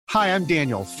Hi, I'm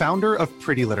Daniel, founder of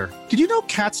Pretty Litter. Did you know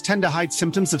cats tend to hide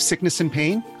symptoms of sickness and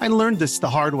pain? I learned this the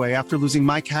hard way after losing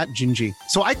my cat, Gingy.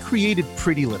 So I created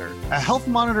Pretty Litter, a health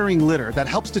monitoring litter that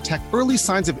helps detect early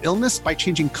signs of illness by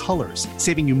changing colors,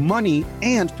 saving you money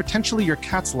and potentially your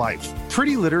cat's life.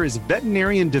 Pretty Litter is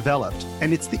veterinarian developed,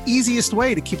 and it's the easiest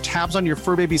way to keep tabs on your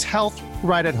fur baby's health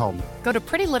right at home. Go to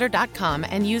prettylitter.com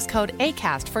and use code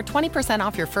ACAST for 20%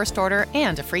 off your first order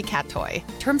and a free cat toy.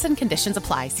 Terms and conditions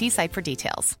apply. See site for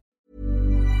details.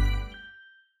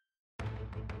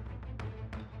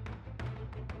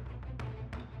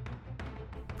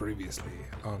 Previously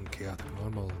on Chaotic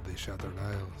Normal, the Shattered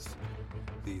Isles,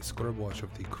 the Scrub Watch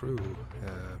of the crew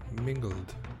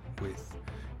mingled with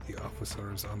the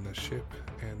officers on the ship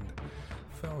and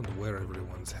found where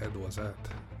everyone's head was at,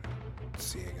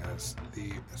 seeing as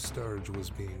the Sturge was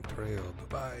being trailed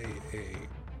by a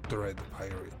Dread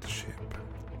pirate ship.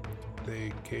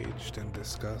 They caged and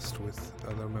discussed with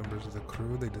other members of the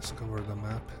crew. They discovered a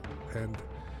map and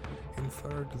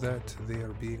inferred that they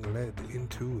are being led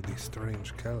into the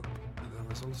strange kelp. There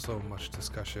was also much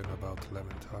discussion about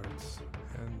lemon tarts,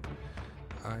 and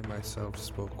I myself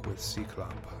spoke with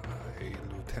Cyclop, a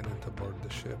lieutenant aboard the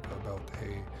ship, about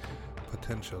a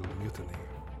potential mutiny.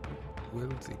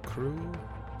 Will the crew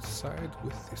side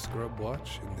with the Scrub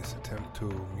Watch in this attempt to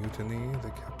mutiny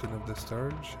the captain of the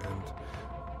Sturge and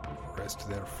wrest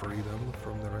their freedom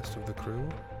from the rest of the crew?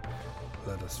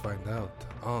 Let us find out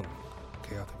on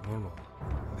Chaotic Normal,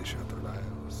 the Shattered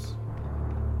Isles.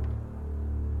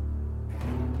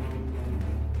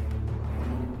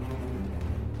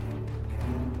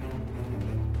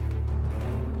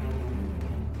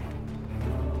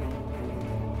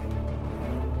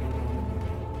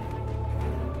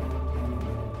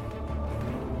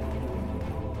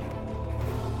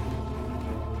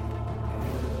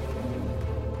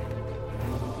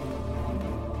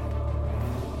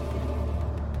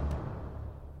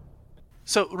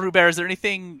 So, Rubert, is there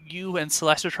anything you and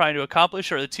Celeste are trying to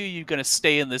accomplish, or are the two of you going to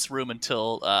stay in this room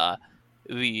until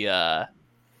the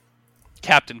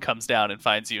captain comes down and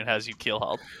finds you and has you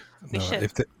keelhauled? No,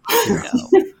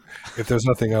 if there's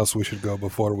nothing else, we should go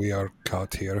before we are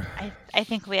caught here. I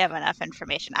think we have enough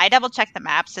information. I double-checked the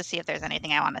maps to see if there's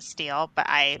anything I want to steal, but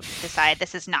I decide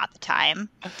this is not the time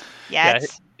yet. Yeah,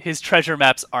 his treasure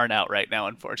maps aren't out right now,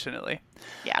 unfortunately.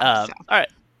 Yeah. All right.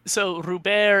 So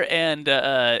Rubert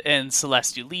and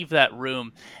Celeste, you leave that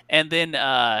room, and then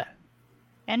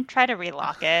and try to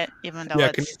relock it, even though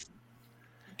it's.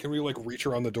 Can we reach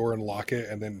around the door and lock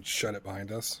it, and then shut it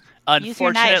behind us?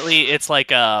 Unfortunately, it's like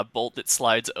a bolt that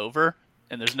slides over,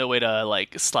 and there's no way to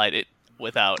slide it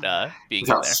without being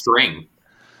without in there. String.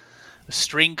 The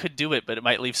string could do it, but it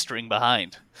might leave String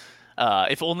behind.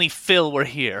 If only Phil were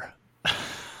here.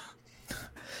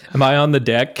 Am I on the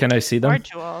deck? Can I see them? Or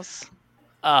Jules.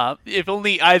 If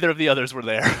only either of the others were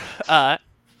there.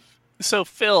 So,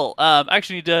 Phil, I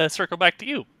actually need to circle back to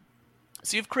you.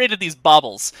 So you've created these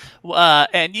baubles,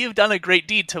 and you've done a great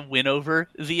deed to win over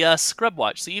the Scrub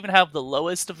Watch. So you even have the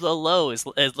lowest of the low is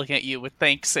looking at you with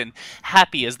thanks and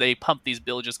happy as they pump these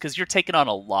bilges, because you're taking on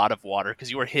a lot of water, because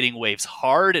you are hitting waves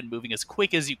hard and moving as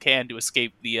quick as you can to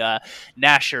escape the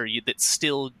Nasher that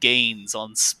still gains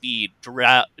on speed,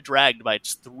 dragged by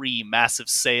its three massive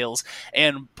sails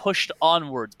and pushed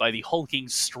onwards by the hulking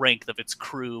strength of its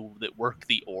crew that work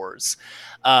the oars.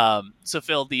 So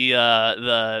Phil,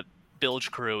 the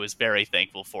bilge crew is very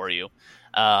thankful for you,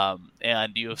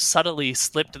 and you have subtly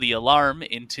slipped the alarm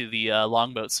into the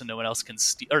longboat so no one else can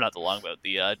steal, or not the longboat,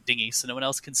 the dinghy, so no one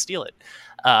else can steal it.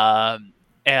 So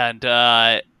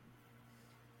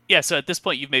at this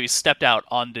point you've maybe stepped out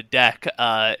onto deck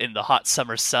in the hot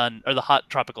summer sun, or the hot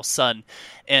tropical sun,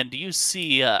 and you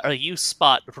see or you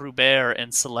spot Rubert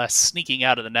and Celeste sneaking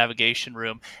out of the navigation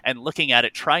room and looking at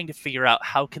it, trying to figure out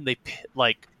how can they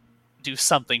do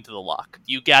something to the lock.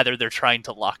 You gather they're trying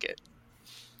to lock it.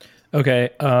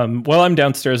 Okay. While I'm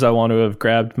downstairs, I want to have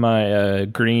grabbed my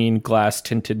green glass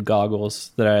tinted goggles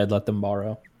that I had let them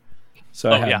borrow.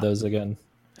 So I have those again.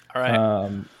 All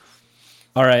right.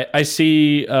 All right. I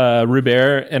see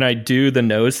Rubert and I do the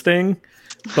nose thing,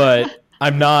 but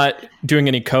I'm not doing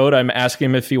any code. I'm asking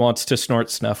him if he wants to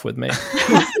snort snuff with me.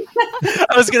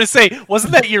 I was going to say,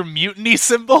 wasn't that your mutiny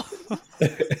symbol?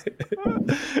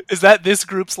 Is that this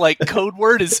group's code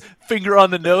word is finger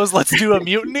on the nose, let's do a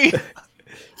mutiny?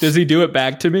 Does he do it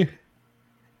back to me?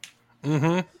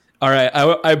 Mm-hmm. All right.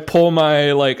 I pull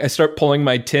my, I start pulling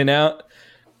my tin out.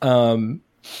 And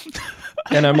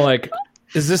I'm like,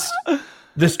 is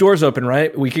this door's open,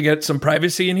 right? We could get some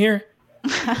privacy in here?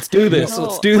 Let's do this. No.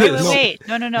 Let's do this. Wait.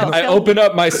 No. I open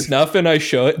up my snuff and I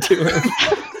show it to him.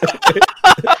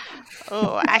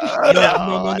 Oh, actually,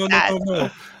 no. No.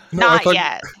 Not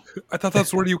yet. I thought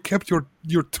that's where you kept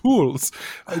your tools.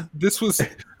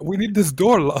 We need this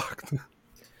door locked.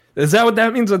 Is that what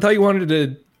that means? I thought you wanted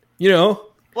to, Well,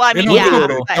 I mean, Look yeah,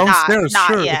 at it. but Downstairs, not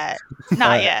sure. yet.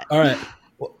 Not yet. All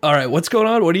right. What's going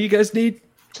on? What do you guys need?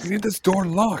 We need this door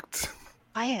locked.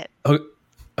 Quiet.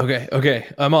 Okay.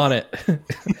 I'm on it.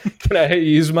 Can I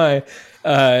use my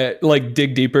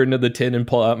dig deeper into the tin and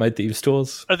pull out my thieves'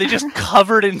 tools? Are they just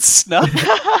covered in snuff?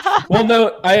 Well,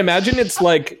 no. I imagine it's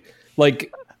like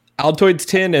Altoid's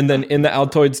tin, and then in the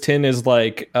Altoid's tin is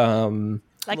Like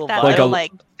Little that vial. little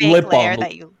fake lip layer balm.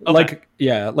 that you. Okay.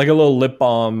 like a little lip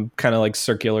balm kind of like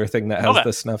circular thing that has Okay.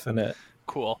 the snuff in it.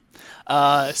 Cool.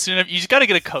 Soon you just got to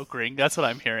get a coke ring. That's what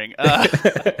I'm hearing.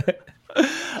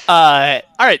 All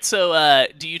right. So,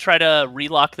 do you try to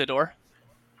relock the door?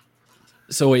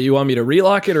 So wait, you want me to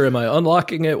relock it or am I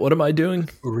unlocking it? What am I doing?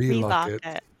 Relock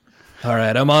it. All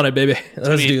right, I'm on it, baby.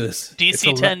 Let's be do this.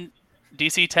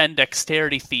 DC 10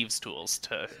 dexterity thieves tools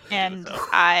to. And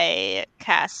I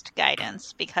cast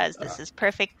guidance because this is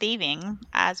perfect thieving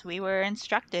as we were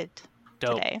instructed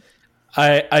Dope. today.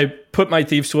 I put my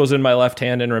thieves' tools in my left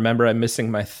hand and remember I'm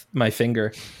missing my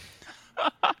finger.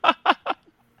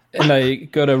 And I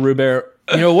go to Rubert.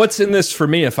 What's in this for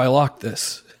me if I lock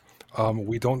this?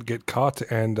 We don't get caught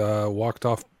and walked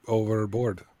off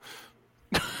overboard.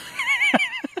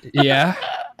 Yeah.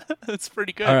 That's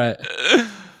pretty good. All right.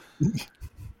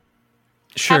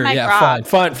 Sure. my Yeah. grog.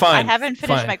 Fine. I haven't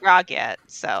finished my grog yet,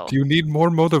 so Do you need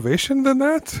more motivation than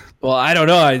that? Well, I don't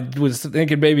know. I was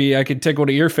thinking maybe I could take one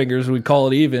of your fingers. We'd call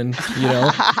it even. And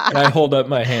I hold up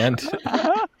my hand.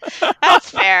 that's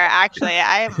fair. Actually,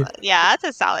 that's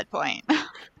a solid point.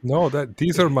 No,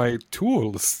 these are my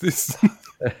tools. This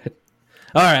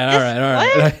All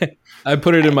right. I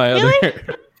put it in my other.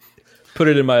 Put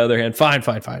it in my other hand. Fine.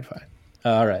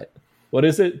 All right. What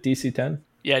is it? DC 10?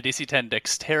 Yeah, DC 10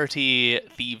 dexterity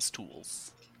thieves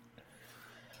tools.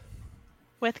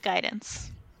 With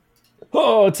guidance.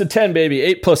 Oh, it's a 10, baby.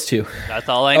 8 plus 2. That's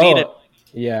all I needed.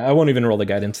 Yeah, I won't even roll the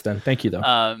guidance then. Thank you,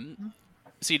 though.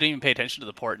 So you don't even pay attention to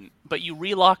the port, but you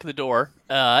relock the door,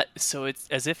 so it's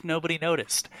as if nobody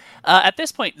noticed. At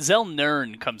this point, Zell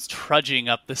Nern comes trudging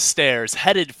up the stairs,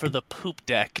 headed for the poop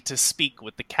deck to speak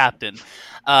with the captain.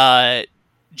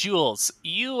 Jules,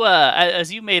 you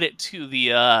as you made it to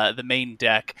the main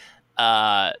deck,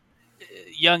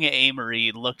 young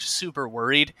Amory looked super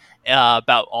worried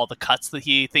about all the cuts that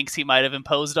he thinks he might have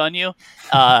imposed on you,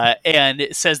 and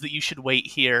it says that you should wait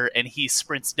here, and he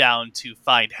sprints down to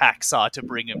find Hacksaw to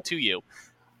bring him to you,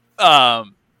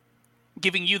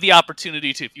 giving you the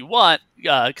opportunity to, if you want,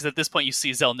 because at this point you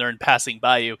see Zell Nern passing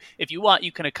by you, if you want,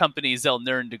 you can accompany Zell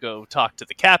Nern to go talk to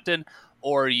the captain,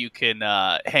 or you can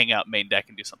hang out main deck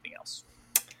and do something else.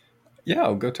 Yeah,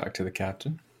 I'll go talk to the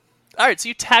captain. All right, so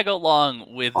you tag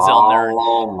along with Zell Nern.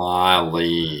 Follow my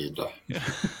lead.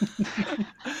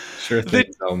 Sure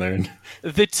thing, Zell Nern.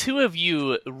 The two of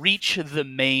you reach the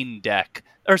main deck,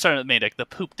 or sorry, not the main deck, the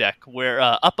poop deck, where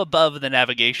up above the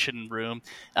navigation room,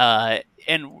 and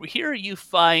here you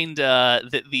find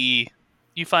that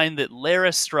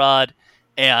Laristrad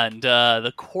and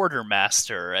the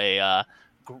quartermaster, a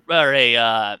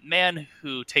man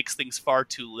who takes things far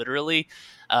too literally,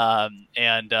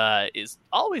 and is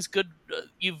always good.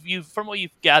 You've from what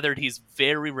you've gathered, he's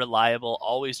very reliable,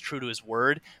 always true to his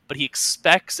word. But he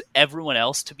expects everyone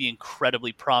else to be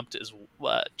incredibly prompt as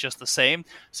just the same.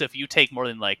 So if you take more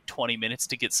than 20 minutes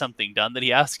to get something done that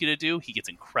he asks you to do, he gets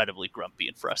incredibly grumpy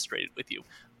and frustrated with you.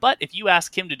 But if you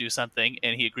ask him to do something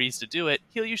and he agrees to do it,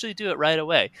 he'll usually do it right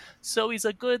away. So he's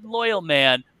a good, loyal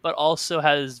man, but also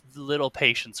has little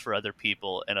patience for other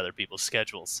people and other people's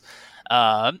schedules.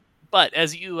 But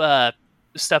as you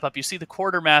step up, you see the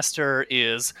quartermaster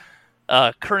is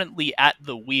currently at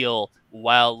the wheel,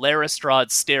 while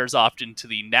Laristrad stares off into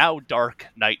the now dark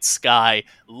night sky,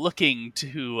 looking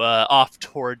to off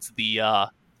towards the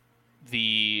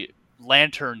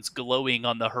lanterns glowing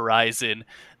on the horizon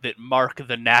that mark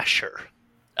the Nasher.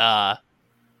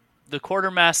 The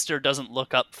quartermaster doesn't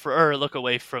look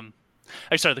away from.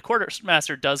 The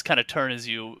quartermaster does kind of turn as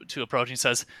you to approach and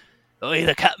says, "Oh,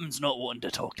 the captain's not wanting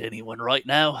to talk to anyone right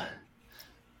now."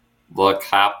 The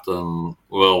captain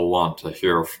will want to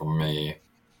hear from me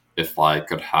if I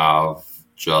could have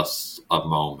just a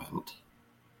moment.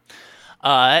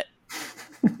 The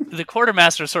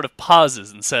quartermaster sort of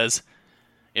pauses and says,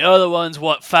 "You're the ones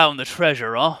what found the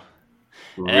treasure, huh?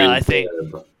 Yeah, I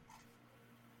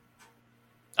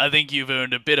think you've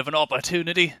earned a bit of an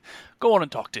opportunity. Go on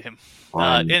and talk to him."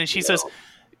 And she says,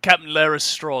 Captain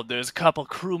Leristrod, there's a couple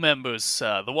crew members,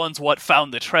 the ones what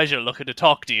found the treasure, looking to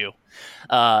talk to you.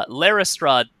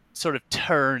 Leristrod sort of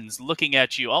turns, looking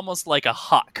at you almost like a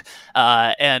hawk,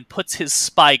 and puts his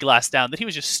spyglass down that he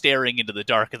was just staring into the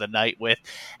dark of the night with,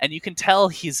 and you can tell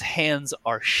his hands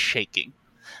are shaking.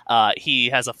 He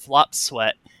has a flop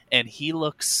sweat, and he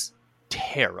looks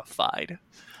terrified.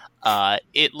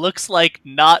 It looks like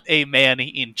not a man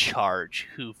in charge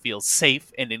who feels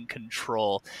safe and in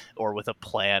control or with a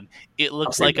plan. It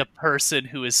looks like a person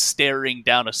who is staring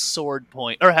down a sword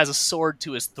point, or has a sword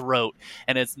to his throat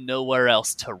and has nowhere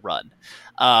else to run.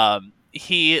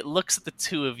 He looks at the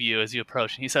two of you as you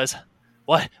approach, and he says,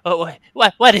 What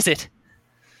is it?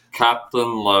 Captain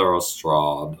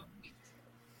Leristrod,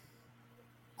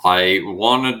 I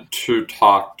wanted to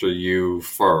talk to you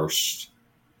first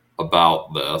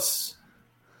about this.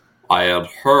 I had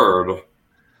heard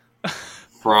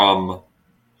from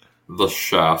the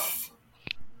chef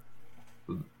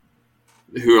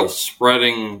who is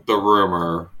spreading the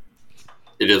rumor,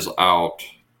 it is out,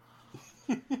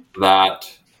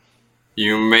 that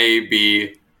you may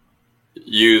be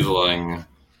using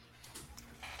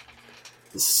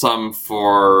some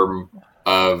form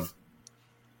of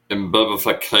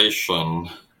imbibification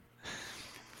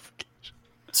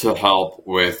to help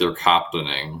with your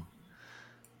captaining.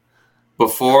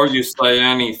 Before you say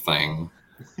anything,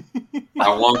 I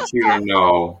want you to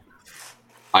know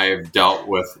I have dealt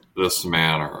with this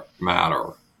matter.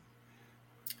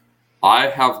 I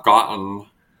have gotten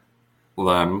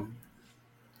them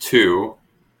to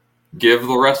give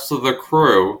the rest of the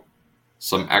crew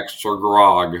some extra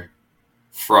grog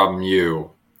from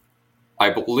you. I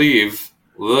believe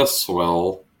this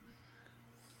will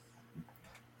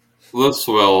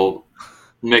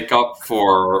make up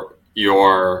for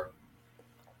your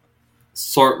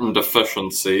certain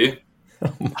deficiency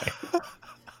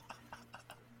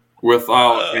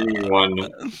without anyone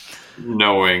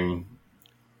knowing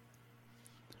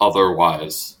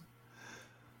otherwise.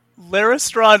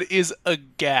 Leristrod is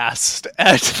aghast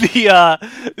at the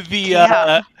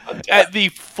audacity.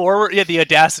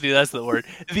 That's the word.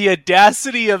 The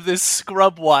audacity of this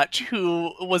scrub watch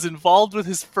who was involved with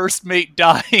his first mate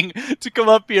dying to come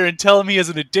up here and tell him he has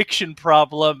an addiction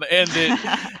problem, and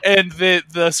that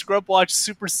the scrub watch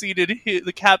superseded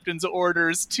the captain's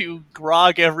orders to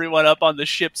grog everyone up on the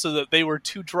ship so that they were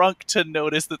too drunk to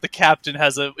notice that the captain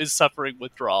is suffering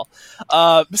withdrawal.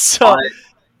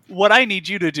 What I need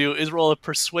you to do is roll a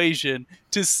persuasion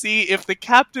to see if the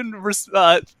captain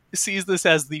sees this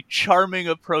as the charming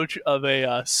approach of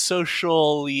a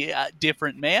socially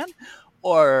different man,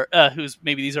 or who's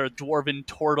maybe these are dwarven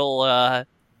turtle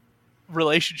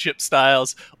relationship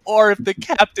styles, or if the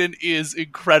captain is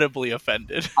incredibly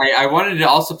offended. I wanted to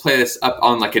also play this up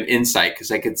on like an insight,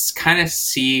 because I could kind of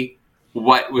see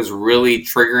what was really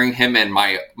triggering him, and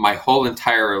my whole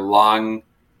entire long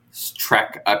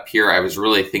trek up here, I was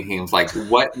really thinking of like,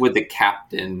 what would the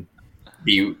captain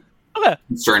be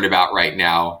concerned about right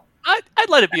now? I'd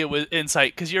let it be an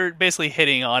insight, because you're basically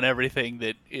hitting on everything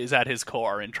that is at his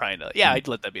core and trying to... Yeah, I'd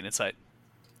let that be an insight.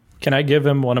 Can I give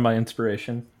him one of my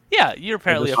inspiration? Yeah, you're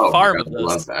apparently a farm of those.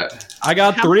 Love that. I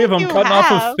got How 3 of them many cutting you off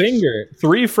have? a finger.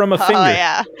 3 from a finger. Oh,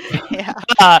 yeah. Yeah.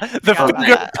 The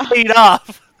finger paid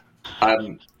off.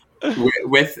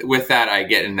 With that, I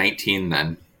get a 19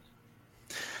 then.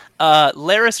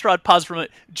 Leristrod paused for a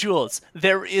moment. Jules,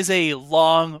 there is a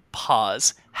long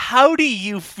pause. How do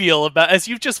you feel about, as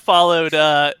you've just followed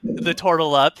the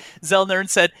turtle up, Zelnern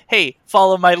said, hey,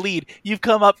 follow my lead. You've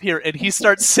come up here, and he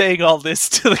starts saying all this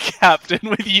to the captain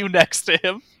with you next to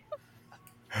him.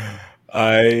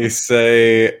 I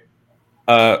say,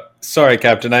 sorry,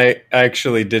 Captain, I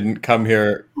actually didn't come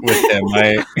here with him.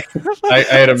 I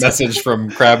had a message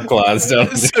from Crab Claws down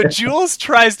there. So Jules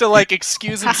tries to,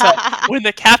 excuse himself when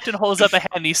the captain holds up a hand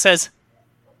and he says,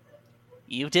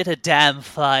 you did a damn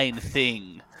fine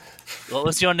thing. What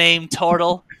was your name,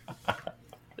 Turtle?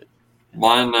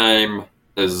 My name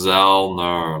is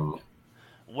Zelnern.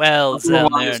 Well,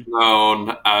 Otherwise Zelnern.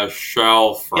 known as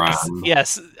Shellfriend.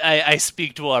 Yes, I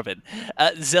speak Dwarven.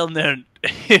 Zelnern,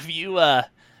 if you,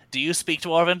 do you speak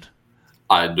Dwarven?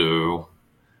 I do.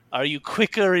 Are you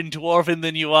quicker in Dwarven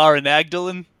than you are in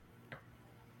Agdalin?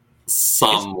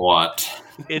 Somewhat.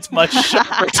 It's much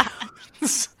sharper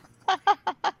tones.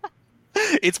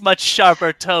 It's much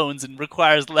sharper tones and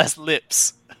requires less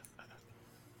lips.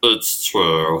 It's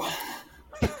true.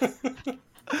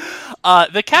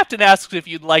 The captain asks if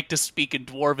you'd like to speak in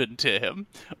Dwarven to him,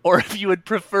 or if you would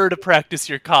prefer to practice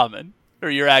your Common, or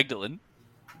your Agdalin.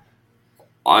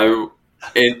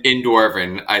 In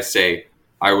Dwarven, I say,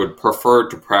 I would prefer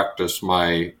to practice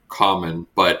my common,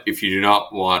 but if you do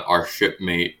not want our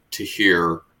shipmate to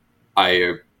hear,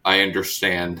 I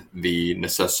understand the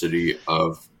necessity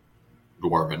of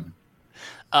Dwarven.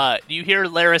 You hear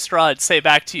Laristrad say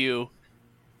back to you,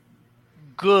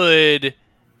 "Good,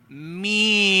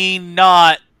 me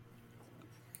not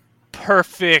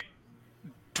perfect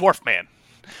dwarf man."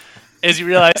 As you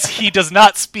realize he does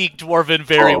not speak Dwarven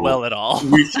very well at all.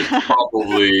 We should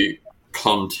probably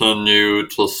continue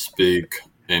to speak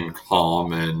in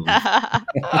common.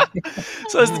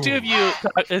 So as the two of you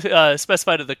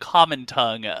specified the common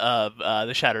tongue of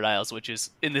the Shattered Isles, which is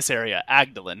in this area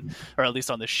Agdalin, or at least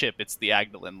on the ship it's the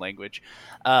Agdalin language,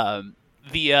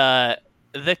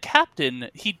 the captain,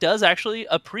 he does actually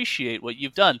appreciate what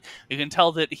you've done. You can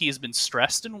tell that he has been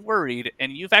stressed and worried,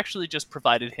 and you've actually just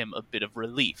provided him a bit of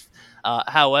relief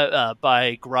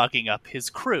by grogging up his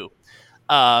crew.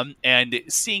 And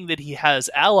seeing that he has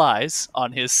allies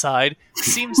on his side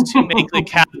seems to make the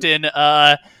captain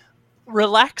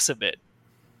relax a bit.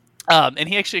 And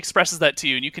he actually expresses that to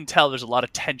you, and you can tell there's a lot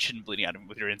of tension bleeding out of him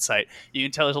with your insight. You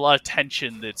can tell there's a lot of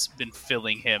tension that's been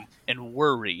filling him and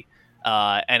worry.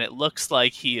 And it looks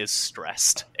like he is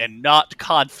stressed and not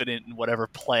confident in whatever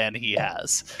plan he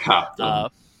has. Captain,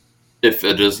 if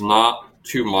it is not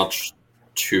too much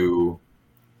to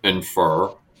infer,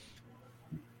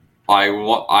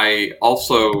 I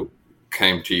also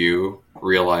came to you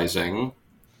realizing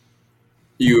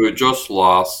you had just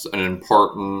lost an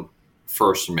important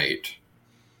first mate.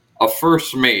 A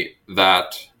first mate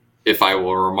that, if I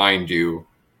will remind you,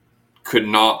 could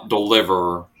not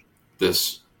deliver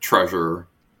this treasure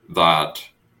that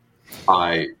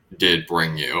I did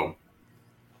bring you.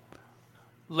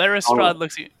 Laristrad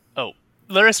looks at you.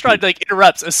 Laristrad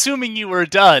interrupts, assuming you were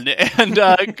done, and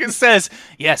says,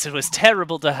 "Yes, it was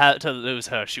terrible to lose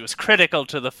her. She was critical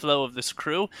to the flow of this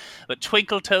crew, but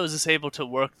Twinkletoes is able to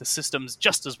work the systems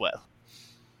just as well."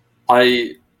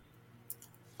 I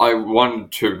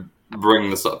wanted to bring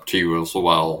this up to you as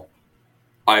well.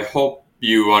 I hope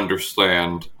you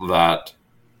understand that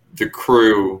the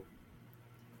crew,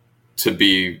 to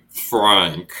be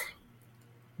frank,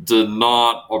 did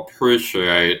not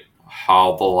appreciate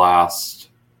how the last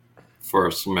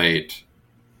first mate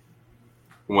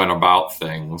went about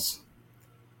things.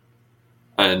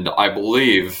 And I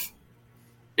believe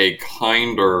a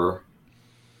kinder,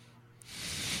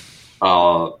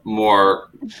 more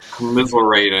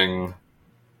commiserating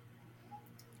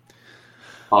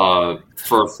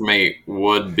first mate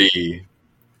would be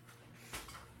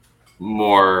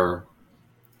more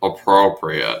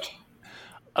appropriate.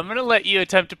 I'm going to let you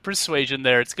attempt a persuasion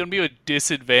there. It's going to be a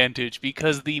disadvantage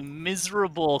because the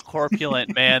miserable,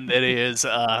 corpulent man that is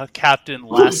Captain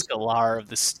Lascalar of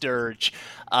the Sturge,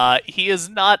 he is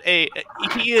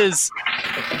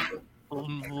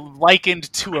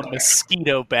likened to a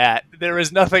mosquito bat. There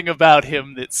is nothing about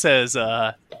him that says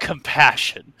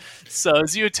compassion. So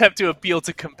as you attempt to appeal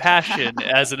to compassion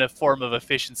as a form of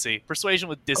efficiency, persuasion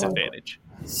with disadvantage.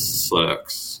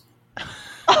 6.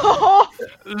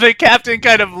 The captain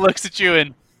kind of looks at you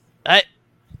and,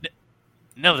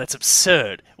 no, that's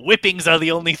absurd. Whippings are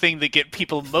the only thing that get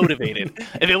people motivated.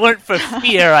 If it weren't for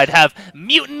fear, I'd have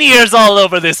mutineers all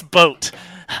over this boat.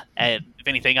 And if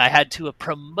anything, I had to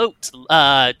promote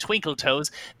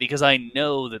Twinkletoes because I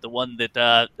know that the one that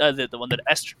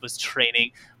Estrid was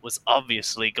training was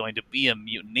obviously going to be a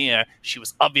mutineer. She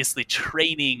was obviously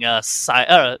training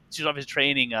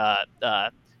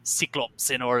Cyclops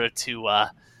in order to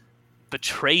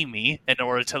betray me, in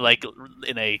order to,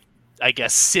 in a, I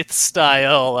guess,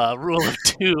 Sith-style rule of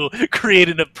 2, create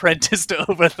an apprentice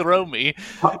to overthrow me.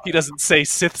 He doesn't say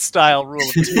Sith-style rule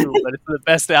of 2, but it's the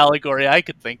best allegory I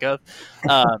could think of.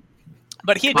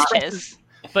 But he expresses...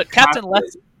 But Captain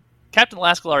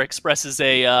Lascalar expresses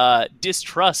a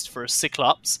distrust for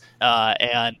Cyclops,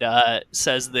 and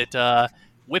says that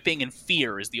whipping and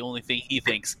fear is the only thing he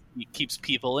thinks keeps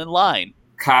people in line.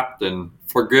 Captain,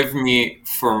 forgive me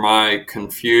for my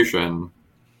confusion,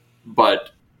 but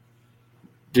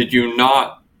did you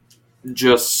not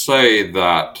just say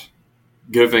that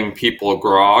giving people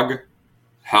grog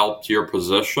helped your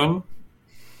position?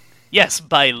 Yes,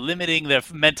 by limiting their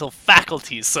mental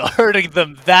faculties, so hurting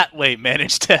them that way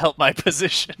managed to help my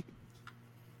position.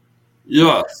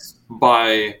 Yes,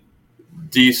 by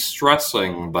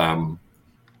de-stressing them.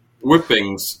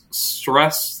 Whippings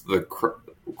stress the crew.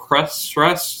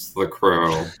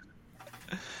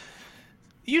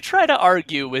 You try to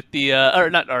argue with the,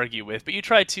 or not argue with, but you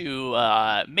try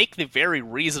to make the very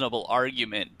reasonable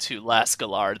argument to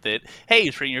Lascalar that, hey,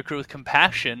 treating your crew with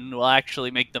compassion will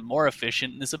actually make them more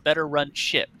efficient and is a better run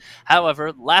ship.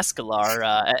 However, Lascalar,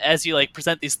 as you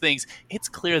present these things, it's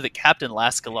clear that Captain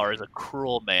Lascalar is a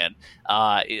cruel man.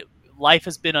 Life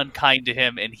has been unkind to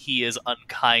him, and he is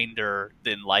unkinder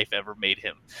than life ever made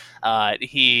him.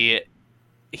 He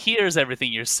hears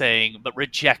everything you're saying, but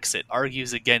rejects it,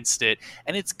 argues against it,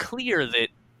 and it's clear that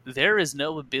there is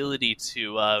no ability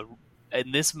to,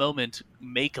 in this moment,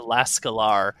 make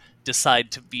Lascalar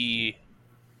decide to be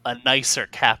a nicer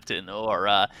captain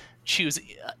or choose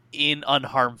in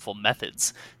unharmful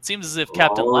methods. It seems as if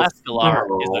Captain Lascalar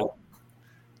is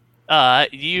a...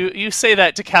 you say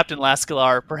that to Captain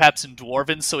Lascalar, perhaps in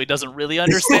Dwarven, so he doesn't really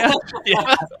understand.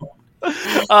 Yeah.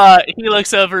 He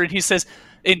looks over and he says,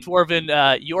 in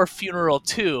Dwarven, your funeral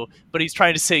too, but he's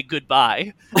trying to say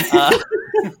goodbye. So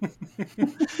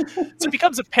it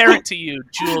becomes apparent to you,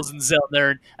 Jules and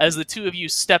Zelnern, as the two of you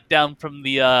step down from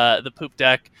the poop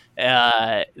deck,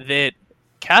 that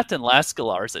Captain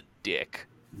Lascalar is a dick.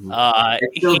 I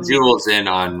fill Jules in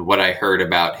on what I heard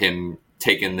about him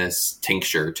taking this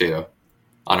tincture too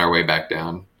on our way back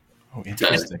down. Oh,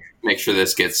 interesting. To make sure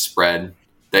this gets spread,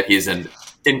 that he's an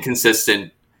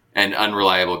inconsistent and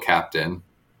unreliable captain.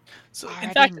 So, I in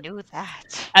already fact, knew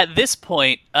that. at this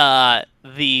point,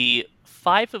 the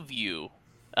five of you,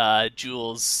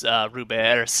 Jules,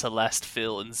 Rubert, Celeste,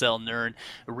 Phil, and Zelnern,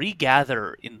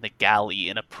 regather in the galley,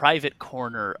 in a private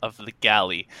corner of the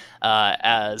galley,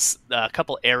 as a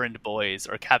couple errand boys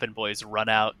or cabin boys run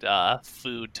out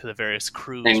food to the various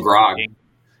crews. And grog.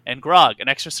 And grog, an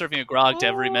extra serving of grog to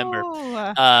every member.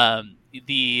 Ooh.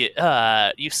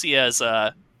 You see as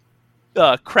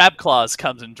Crab Claws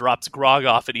comes and drops grog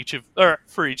off at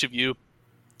for each of you,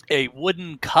 a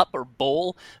wooden cup or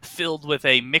bowl filled with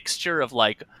a mixture of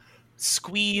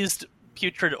squeezed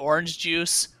putrid orange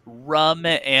juice, rum,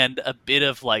 and a bit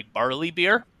of barley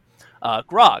beer,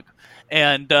 grog.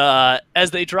 And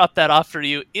as they drop that off for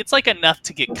you, it's enough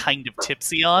to get kind of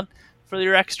tipsy on for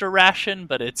your extra ration,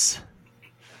 but it's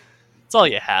all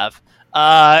you have.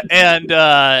 And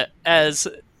as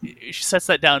she sets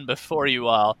that down before you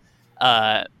all,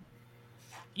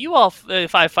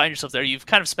 if I find yourself there, you've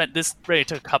kind of spent this really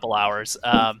took a couple hours.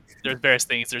 There's various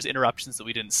things. There's interruptions that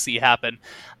we didn't see happen.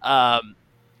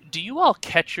 Do you all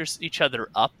catch each other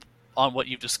up on what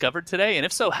you've discovered today? And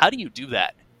if so, how do you do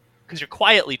that? Because you're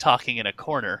quietly talking in a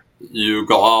corner. You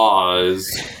guys,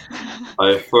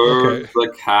 I heard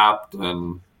the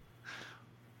captain.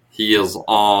 He is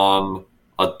on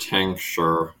a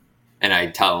tincture. And I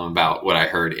tell him about what I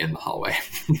heard in the hallway.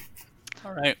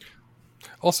 All right.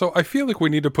 Also, I feel like we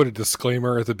need to put a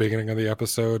disclaimer at the beginning of the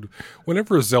episode.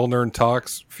 Whenever Zelnern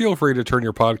talks, feel free to turn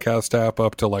your podcast app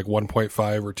up to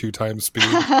 1.5 or 2 times speed.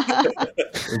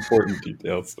 Important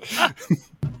details.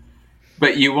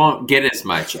 But you won't get as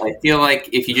much. I feel like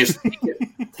if you just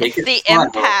take it The slow,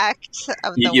 impact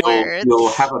of the words. you'll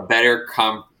have a better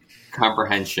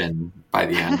comprehension by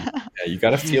the end. Yeah, you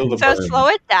gotta feel the So burn. slow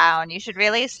it down. You should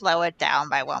really slow it down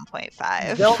by 1.5.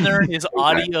 Zelnern is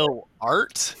audio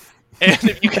art. And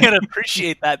if you can't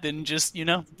appreciate that, then just, you're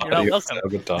not Audio welcome.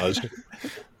 sabotage.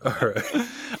 All right. All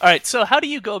right, so how do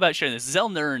you go about sharing this?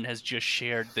 Zelnern has just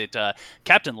shared that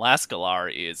Captain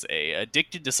Lascalar is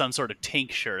addicted to some sort of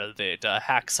tincture that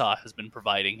Hacksaw has been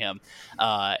providing him.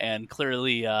 And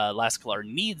clearly Lascalar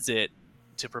needs it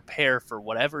to prepare for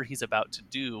whatever he's about to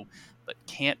do, but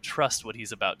can't trust what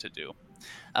he's about to do.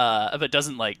 But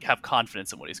doesn't have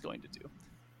confidence in what he's going to do.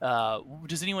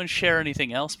 Does anyone share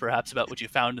anything else, perhaps about what you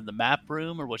found in the map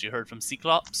room, or what you heard from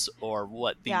Cyclops, or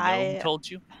what the gnome told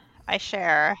you? I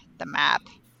share the map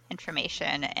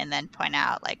information and then point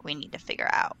out we need to figure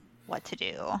out what to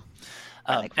do.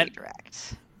 Or,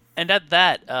 redirect. And at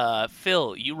that,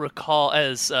 Phil, you recall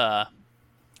as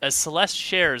Celeste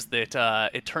shares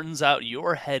that it turns out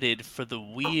you're headed for the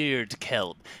Weird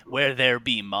Kelp, where there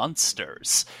be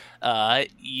monsters.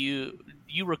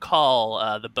 You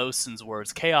recall the bosun's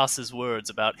words, Chaos's words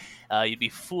about you're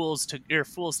fools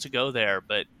to go there,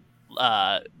 but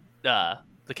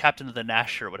the captain of the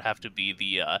Nasher would have to be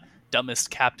the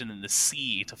dumbest captain in the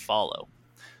sea to follow.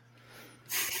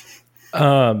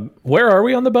 Where are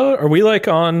we on the boat? Are we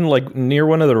on near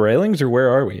one of the railings, or where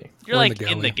are we? You're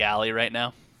in the galley right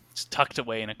now, just tucked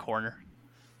away in a corner.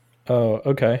 Oh,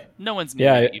 okay. No one's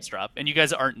near to eavesdrop, and you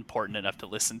guys aren't important enough to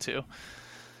listen to.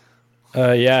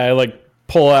 I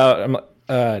pull out. I'm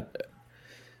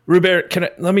Rubert,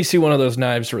 let me see one of those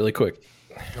knives really quick?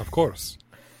 Of course.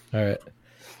 All right.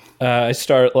 I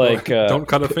start don't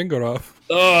cut a finger off.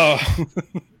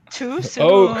 Too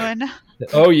soon.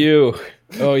 Oh, you.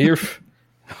 Oh, you're.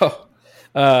 Oh.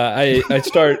 I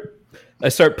start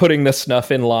putting the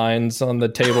snuff in lines on the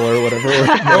table or whatever.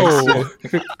 Oh,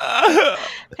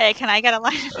 Hey, can I get a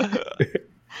line?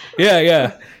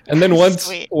 Yeah. And then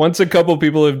Sweet. once a couple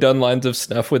people have done lines of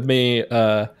snuff with me,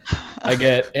 I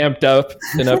get amped up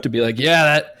enough to be like,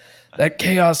 yeah, that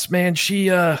chaos man, she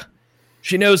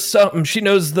knows something. She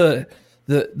knows the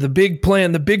big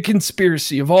plan, the big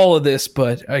conspiracy of all of this,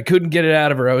 but I couldn't get it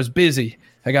out of her. I was busy.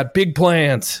 I got big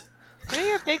plans. What are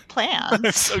your big I'm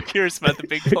plans? so curious about the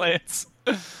big plans.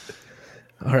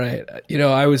 All right.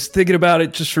 I was thinking about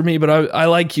it just for me, but I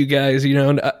like you guys,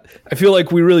 and I feel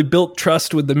like we really built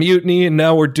trust with the mutiny, and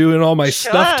now we're doing all my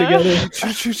stuff Sure.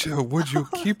 together. would you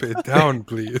keep it down,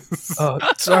 please? Oh,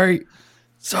 sorry.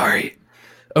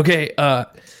 Okay.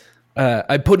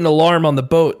 I put an alarm on the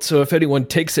boat, so if anyone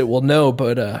takes it, we'll know.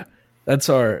 But that's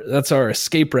our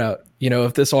escape route.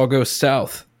 If this all goes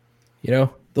south, the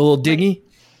little dinghy.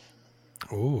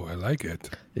 Oh, I like it.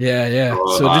 Yeah.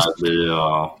 So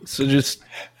just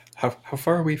How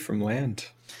far are we from land?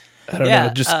 I don't know.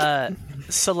 Just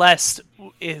Celeste,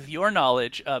 with your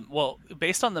knowledge,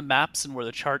 based on the maps and where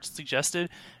the charts suggested,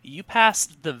 you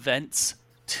passed the vents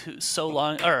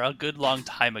a good long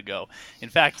time ago. In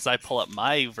fact, as I pull up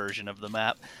my version of the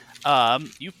map,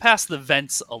 you passed the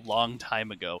vents a long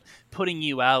time ago, putting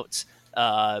you out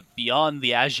beyond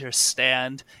the Azure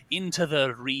Stand into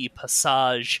the Ree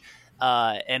Passage,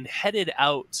 and headed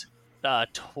out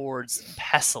towards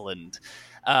Pesseland.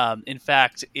 In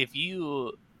fact, if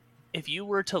you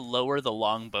were to lower the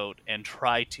longboat and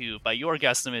try to, by your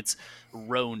guesstimates,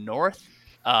 row north,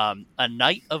 a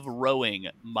night of rowing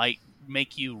might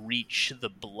make you reach the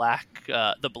Black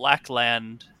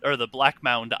Land, or the Black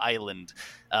Mound Island,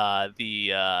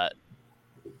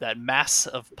 that mass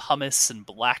of pumice and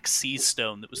black sea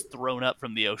stone that was thrown up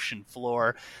from the ocean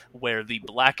floor, where the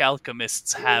Black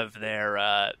Alchemists have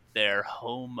their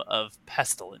home of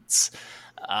pestilence.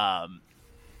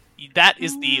 That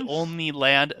is the only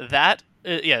land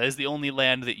is the only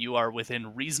land that you are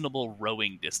within reasonable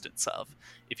rowing distance of.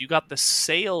 If you got the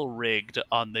sail rigged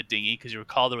on the dinghy, because you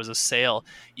recall there was a sail,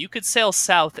 you could sail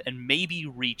south and maybe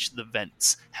reach the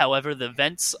vents. However, the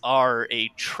vents are a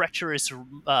treacherous,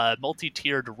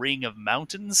 multi-tiered ring of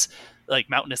mountains, like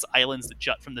mountainous islands that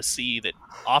jut from the sea that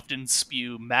often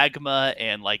spew magma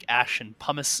and like ash and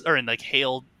pumice, or in like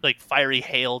hail, like fiery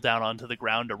hail down onto the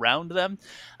ground around them,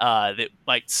 that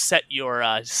might set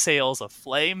your sails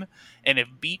aflame. And if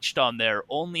beached on there,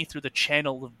 only through the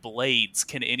channel of blades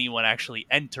can anyone actually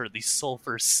enter the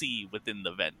sulfur sea within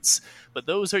the vents. But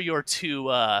those are your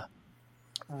two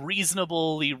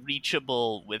reasonably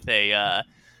reachable with a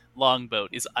longboat,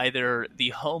 is either the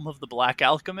home of the Black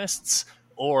Alchemists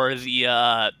or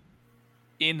the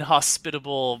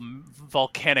inhospitable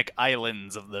volcanic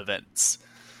islands of the vents.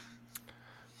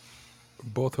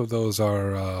 Both of those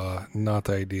are not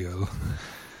ideal.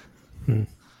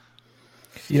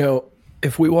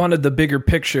 If we wanted the bigger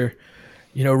picture,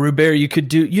 Rubert, you could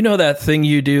do, that thing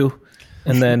you do,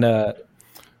 and then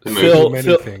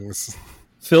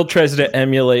Phil tries to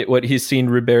emulate what he's seen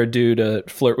Rubert do to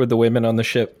flirt with the women on the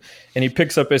ship, and he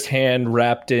picks up his hand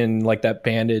wrapped in like that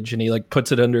bandage, and he like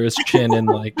puts it under his chin, and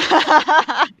like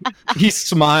he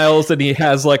smiles, and he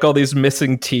has like all these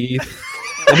missing teeth,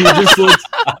 and he just looks.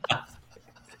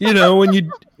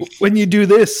 When you do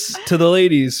this to the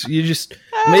ladies, you just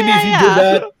maybe if you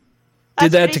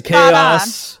did that to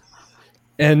Chaos,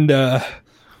 and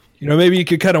maybe you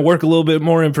could kind of work a little bit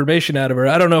more information out of her.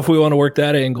 I don't know if we want to work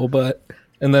that angle, but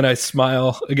and then I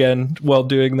smile again while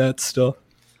doing that still.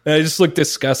 And I just look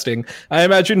disgusting. I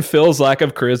imagine Phil's lack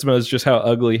of charisma is just how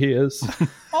ugly he is.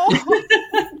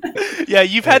 Yeah,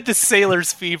 you've had the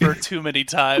sailor's fever too many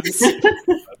times.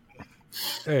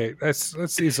 Hey,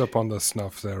 let's ease up on the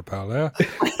snuff there, pal. Yeah?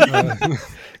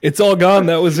 It's all gone.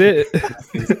 That was it.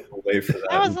 Wait for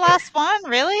That was the last one,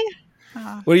 really?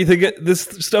 What do you think? This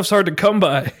stuff's hard to come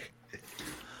by.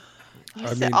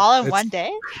 All in one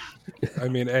day? I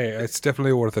mean, hey, it's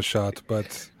definitely worth a shot,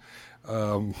 but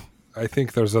I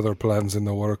think there's other plans in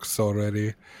the works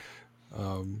already.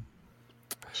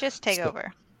 Just take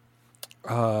over.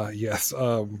 Yes.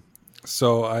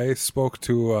 So I spoke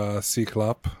to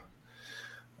Cyclop,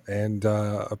 and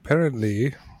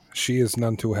apparently she is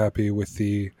none too happy with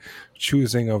the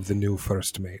choosing of the new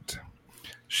first mate.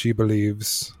 She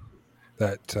believes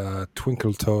that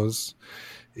Twinkle Toes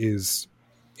is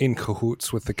in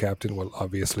cahoots with the captain. Well,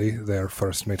 obviously, they're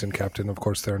first mate and captain. Of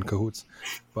course, they're in cahoots.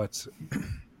 But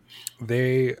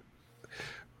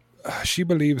she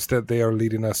believes that they are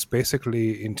leading us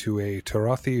basically into a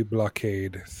Tarathi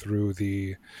blockade through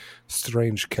the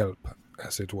strange kelp,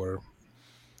 as it were.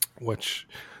 which,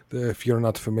 if you're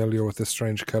not familiar with the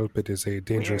strange kelp, it is a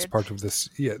dangerous Weird. part of this.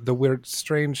 Yeah, the weird,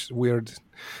 weird,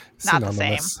 Not the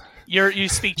synonymous. You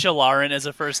speak Jalaran as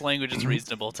a first language. It's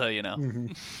reasonable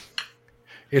to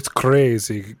It's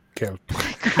crazy kelp.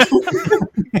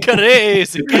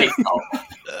 Crazy.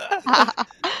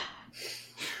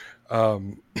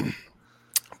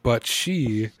 But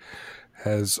she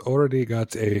has already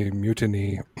got a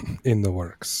mutiny in the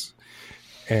works,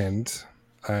 and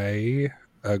I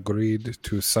agreed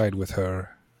to side with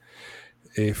her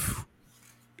if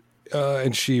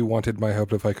and she wanted my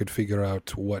help if I could figure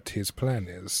out what his plan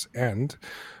is. And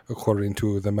according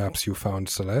to the maps you found,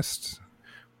 Celeste,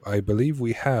 I believe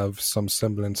we have some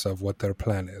semblance of what their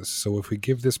plan is. So if we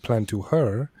give this plan to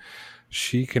her,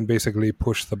 she can basically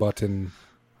push the button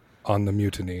on the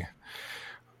mutiny.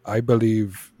 I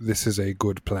believe this is a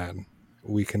good plan.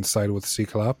 We can side with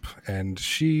Cyclop, and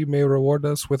she may reward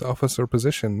us with officer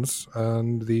positions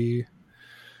on the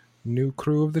new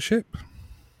crew of the ship.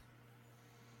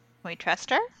 Can we trust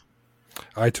her?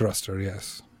 I trust her,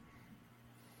 yes.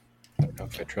 I don't know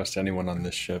if I trust anyone on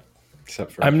this ship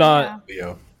except for I'm not.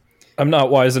 Leo. I'm not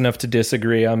wise enough to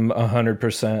disagree. I'm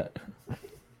 100%.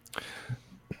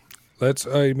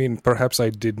 Perhaps I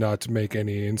did not make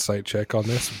any insight check on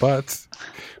this, but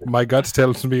my gut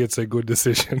tells me it's a good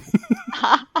decision.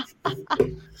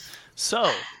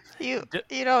 So, You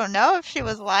don't know if she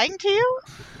was lying to you?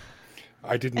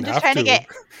 I didn't And have just trying to to. get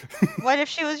what if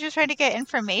she was just trying to get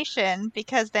information,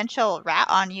 because then she'll rat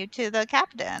on you to the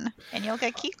captain and you'll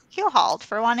get keel-hauled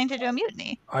for wanting to do a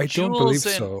mutiny. I don't Jules believe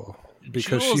and- so,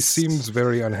 because she Jules- seems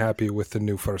very unhappy with the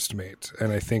new first mate,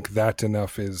 and I think that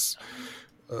enough is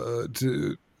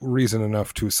reason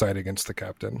enough to side against the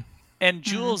captain. And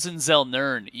Jules and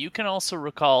Zelnern, you can also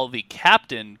recall the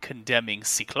captain condemning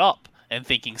Cyclop and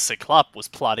thinking Cyclop was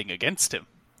plotting against him.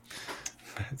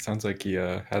 It sounds like he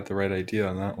had the right idea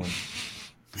on that one.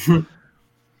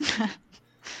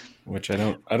 Which I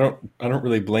don't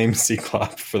really blame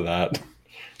Cyclop for that.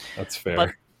 That's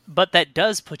fair. But that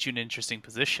does put you in an interesting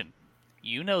position.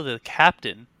 You know the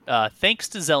captain. Thanks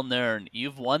to Zelnern,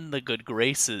 you've won the good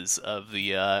graces of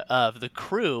the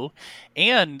crew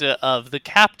and of the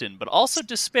captain, but also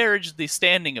disparaged the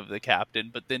standing of the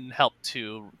captain, but then helped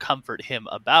to comfort him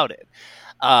about it.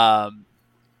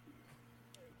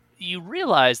 You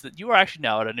realize that you are actually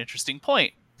now at an interesting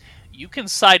point. You can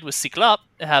side with Cyclop,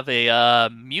 have a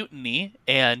mutiny,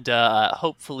 and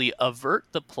hopefully avert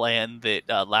the plan that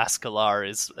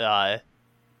Lascalar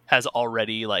has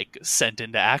already sent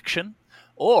into action.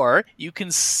 Or you can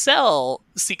sell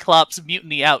Cyclops'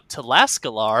 mutiny out to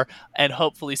Lascalar and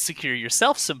hopefully secure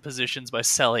yourself some positions by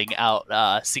selling out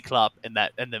Cyclop and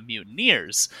the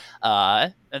mutineers.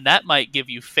 And that might give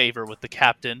you favor with the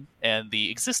captain and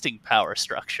the existing power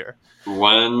structure.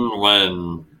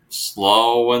 Win-win.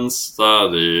 Slow and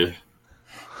steady.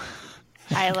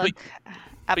 I look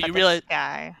up you at realize- the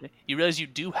sky. You realize you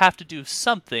do have to do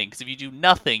something, because if you do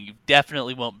nothing, you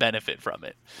definitely won't benefit from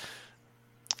it.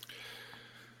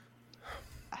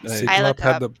 Cyclop look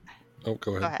had up- Oh,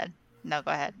 go Go ahead. ahead. No,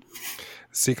 go ahead.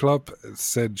 Cyclop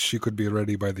said she could be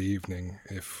ready by the evening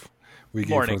if we gave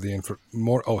Morning. her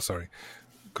the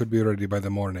could be ready by the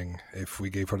morning if we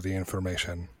gave her the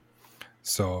information.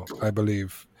 So I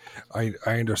believe I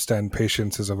understand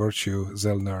patience is a virtue,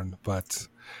 Zelnern, but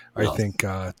I think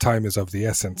time is of the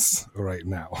essence right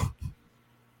now.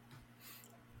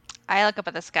 I look up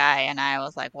at the sky and I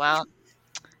was like, well,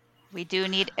 we do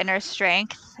need inner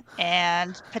strength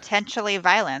and potentially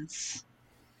violence.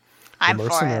 I'm a for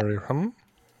mercenary, it.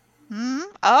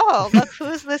 Oh, look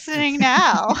who's listening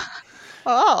now.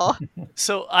 Oh.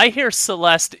 So I hear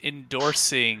Celeste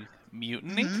endorsing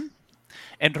mutiny,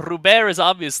 and Robert is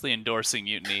obviously endorsing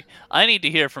mutiny. I need to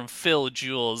hear from Phil,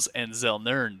 Jules, and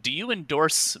Zelnern. Do you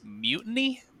endorse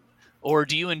mutiny, or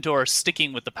do you endorse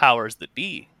sticking with the powers that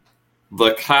be?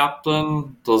 The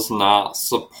captain does not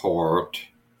support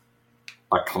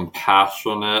a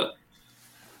compassionate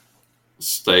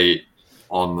state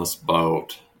on this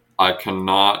boat. I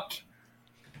cannot,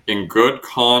 in good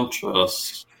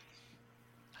conscience,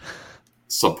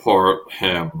 support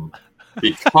him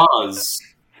because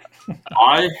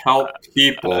I help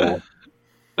people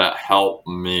that help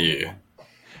me.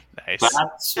 Nice.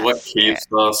 That's what keeps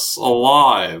us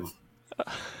alive.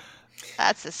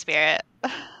 That's the spirit.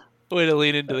 Way to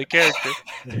lean into the character.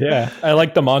 Yeah, I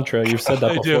like the mantra. You've said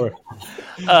that I do.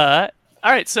 before.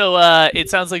 All right, so it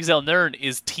sounds like Zelnern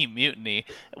is Team Mutiny.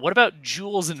 What about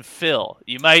Jules and Phil?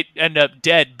 You might end up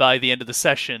dead by the end of the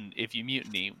session if you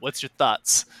mutiny. What's your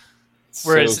thoughts?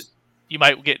 Whereas you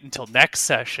might get until next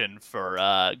session for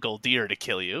Goldir to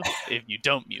kill you if you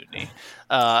don't mutiny.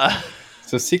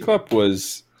 So Cyclop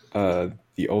was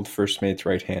the old first mate's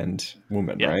right hand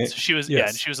woman, Yeah, right? so she was. Yes. Yeah,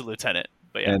 and she was a lieutenant.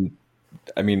 But yeah, And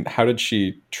I mean, how did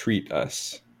she treat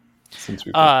us? Since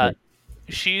we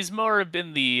she's more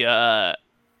been the.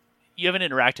 You haven't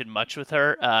interacted much with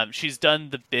her. She's done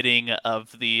the bidding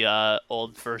of the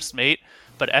old first mate,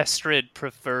 but Estrid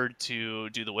preferred to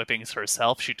do the whippings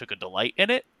herself. She took a delight in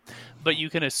it. But you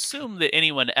can assume that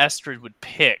anyone Estrid would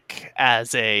pick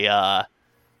as a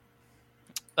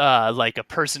like a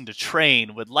person to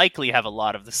train would likely have a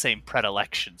lot of the same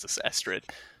predilections as Estrid.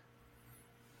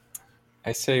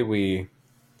 I say we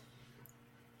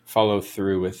follow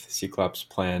through with Cyclops'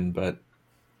 plan, but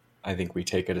I think we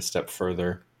take it a step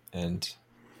further and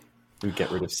we get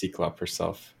rid of Cyclop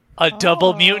herself. A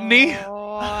double mutiny?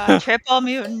 Triple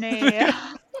mutiny.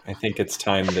 I think it's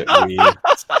time that we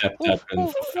stepped up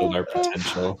and fulfilled our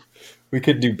potential. We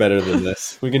could do better than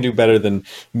this. We can do better than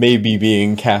maybe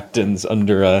being captains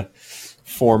under a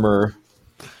former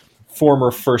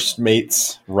first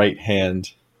mate's right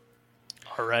hand.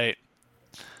 All right.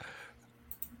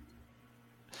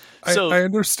 I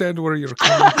understand where you're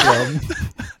coming from.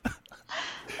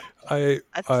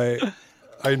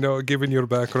 I know, given your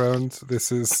background,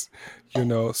 this is,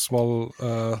 small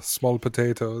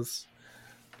potatoes.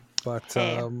 But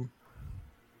Hey.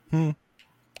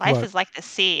 Life What? is like the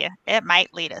sea. It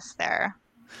might lead us there.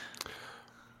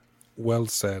 well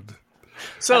said.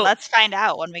 So But let's find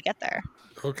out when we get there.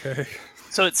 Okay.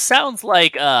 So it sounds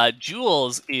like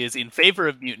Jules is in favor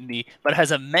of mutiny, but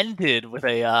has amended with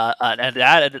an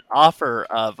added offer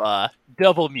of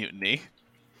double mutiny.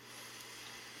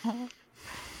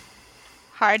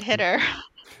 Hard hitter.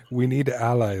 We need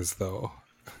allies, though.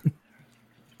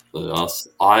 Yes,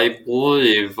 I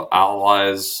believe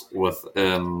allies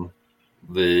within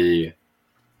the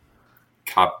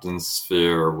captain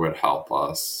sphere would help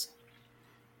us.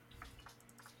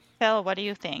 Phil, what do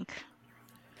you think?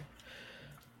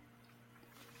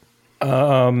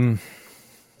 I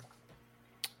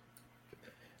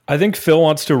think Phil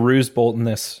wants to ruse Bolt in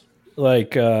this.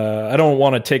 Like, I don't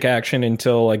want to take action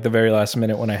until like the very last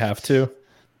minute when I have to.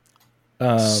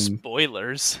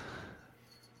 Spoilers.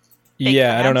 Big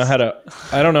Yeah, I don't know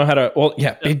plans? how to. Well,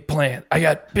 yeah, big plan. I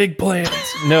got big plans.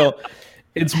 No,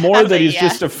 it's more That's that a he's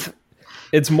yes. just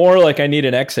it's more like I need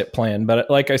an exit plan. But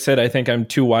like I said, I think I'm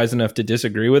too wise enough to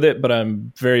disagree with it. But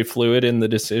I'm very fluid in the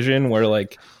decision. Where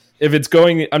like, if it's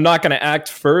going, I'm not going to act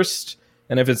first,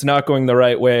 and if it's not going the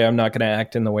right way, I'm not going to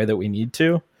act in the way that we need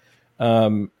to.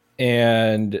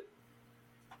 And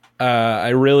I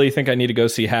really think I need to go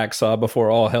see Hacksaw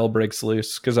before all hell breaks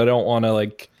loose because I don't want to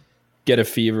like get a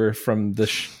fever from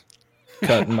the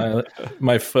cut in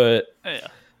my foot. Yeah.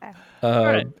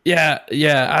 Right.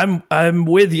 Yeah, I'm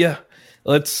with you.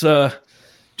 Let's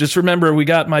just remember we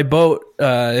got my boat.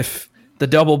 If the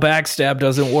double backstab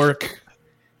doesn't work,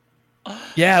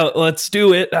 yeah, let's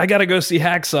do it. I gotta go see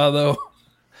Hacksaw though.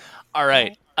 All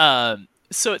right.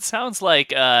 So it sounds like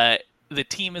the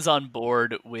team is on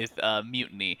board with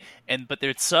mutiny, but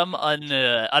there's some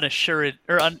unassured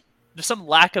or there's some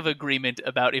lack of agreement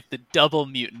about if the double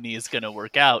mutiny is going to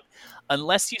work out,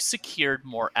 unless you secured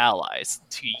more allies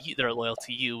that are loyal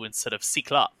to you instead of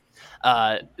Cyclop.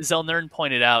 Zelnern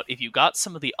pointed out if you got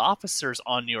some of the officers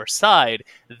on your side,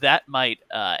 that might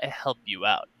help you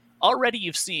out. Already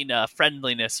you've seen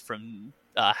friendliness from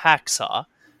Hacksaw,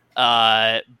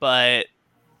 but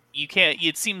you can't.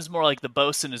 It seems more like the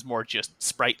bosun is more just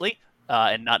sprightly,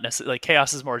 and not necessarily like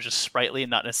Chaos is more just sprightly and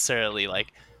not necessarily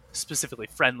like specifically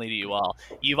friendly to you all.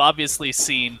 You've obviously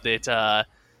seen that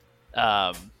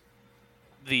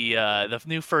the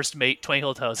new first mate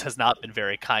Twinkle Toes has not been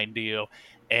very kind to you,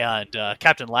 and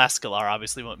Captain Lascalar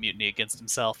obviously won't mutiny against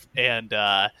himself, and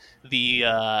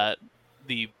the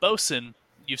bosun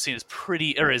you've seen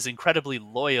is incredibly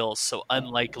loyal, so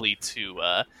unlikely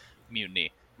to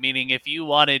mutiny. Meaning, if you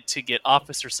wanted to get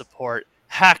officer support,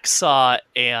 Hacksaw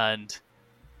and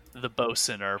the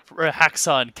bosun, or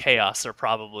Hacksaw and Chaos, are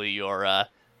probably your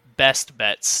best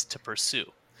bets to pursue.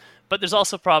 But there's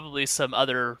also probably some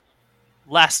other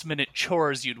last-minute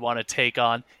chores you'd want to take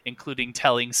on, including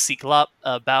telling Cyclop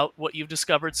about what you've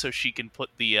discovered, so she can put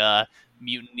the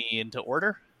mutiny into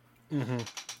order. Mm-hmm.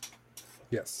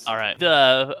 Yes. All right.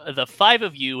 The five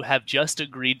of you have just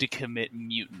agreed to commit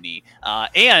mutiny,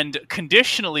 and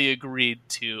conditionally agreed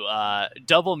to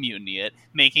double mutiny it,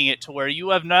 making it to where you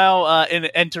have now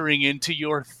entering into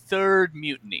your third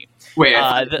mutiny. Wait,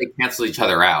 I thought they cancel each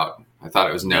other out. I thought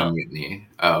it was no mutiny.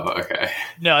 Oh, okay.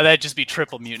 No, that'd just be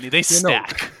triple mutiny. They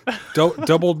stack.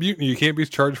 Double mutiny. You can't be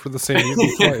charged for the same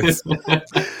mutiny twice.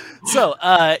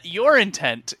 So, your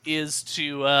intent is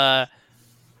to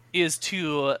is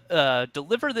to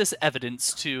deliver this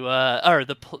evidence to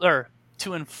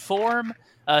to inform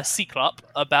Cyclop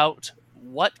about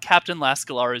what Captain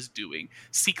Lascalar is doing.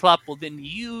 Cyclop will then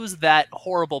use that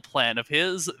horrible plan of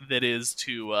his that is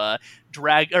to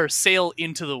sail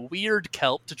into the weird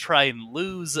kelp to try and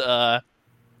lose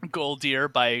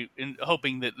Goldir by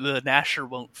hoping that the Nasher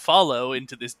won't follow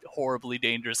into this horribly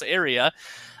dangerous area.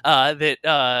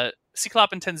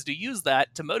 Cyclop intends to use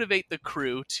that to motivate the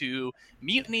crew to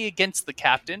mutiny against the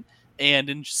captain, and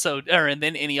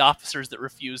then any officers that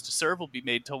refuse to serve will be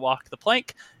made to walk the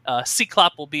plank.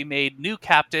 Cyclop will be made new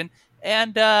captain,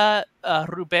 and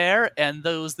Rubert and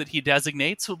those that he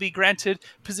designates will be granted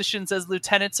positions as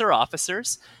lieutenants or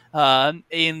officers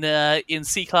in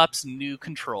Cyclop's new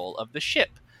control of the ship.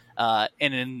 The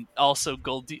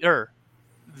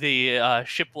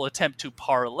ship will attempt to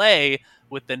parley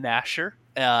with the Nasher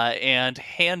and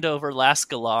hand over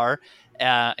Lascalar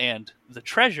and the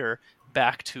treasure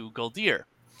back to Goldir.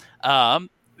 Your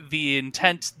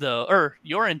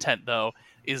intent, though,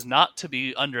 is not to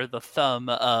be under the thumb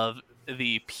of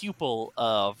the pupil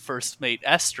of First Mate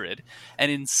Estrid,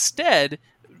 and instead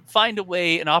find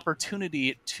an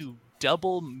opportunity to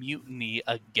double mutiny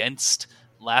against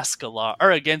Lascalar,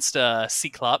 or against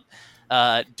Cyclop,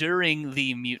 during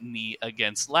the mutiny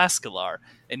against Lascalar,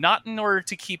 and not in order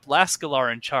to keep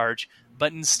Lascalar in charge,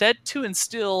 but instead to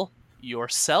instill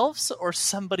yourselves or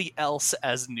somebody else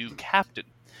as new captain.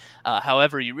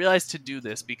 However, you realize to do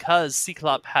this because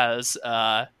Cyclop has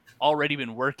already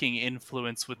been working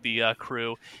influence with the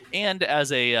crew, and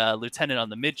as a lieutenant on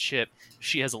the midship,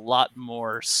 she has a lot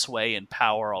more sway and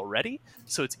power already,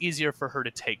 so it's easier for her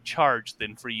to take charge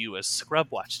than for you as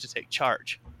Scrubwatch to take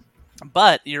charge.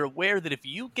 But you're aware that if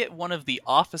you get one of the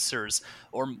officers,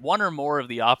 or one or more of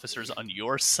the officers on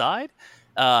your side,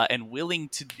 and willing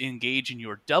to engage in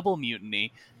your double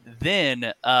mutiny,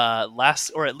 then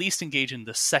or at least engage in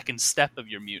the second step of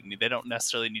your mutiny. They don't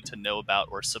necessarily need to know about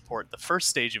or support the first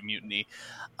stage of mutiny.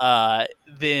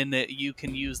 Then you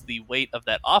can use the weight of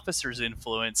that officer's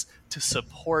influence to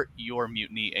support your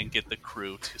mutiny and get the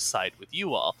crew to side with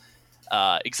you all.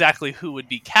 Exactly who would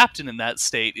be captain in that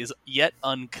state is yet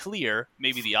unclear.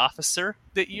 Maybe the officer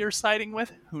that you're siding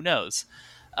with? Who knows?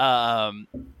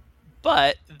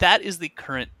 But that is the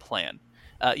current plan.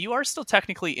 You are still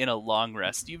technically in a long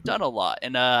rest. You've done a lot.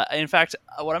 And in fact,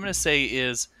 what I'm going to say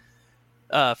is,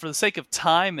 for the sake of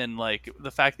time and like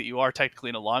the fact that you are technically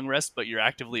in a long rest, but you're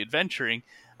actively adventuring,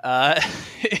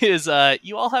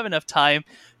 you all have enough time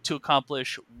to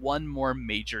accomplish one more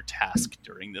major task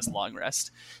during this long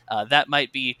rest. That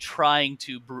might be trying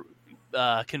to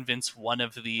convince one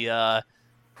of the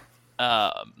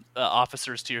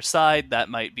officers to your side. That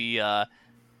might be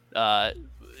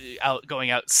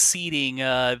going out seeding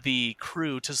the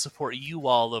crew to support you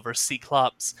all over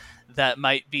Cyclops. That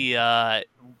might be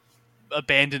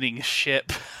abandoning a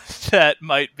ship. That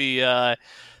might be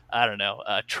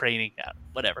training,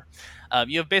 whatever.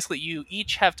 You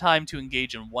each have time to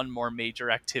engage in one more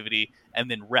major activity and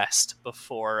then rest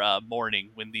before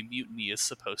morning when the mutiny is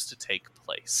supposed to take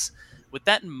place. With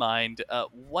that in mind,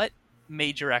 what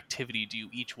major activity do you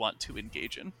each want to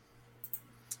engage in?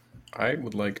 I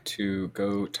would like to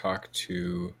go talk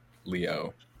to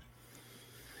Leo.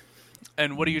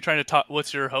 And what are you trying to talk?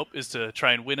 What's your hope? Is to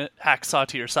try and win it, Hacksaw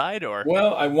to your side, or?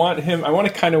 Well, I want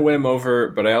to kind of win him over,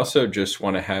 but I also just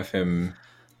want to have him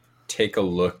take a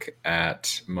look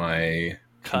at my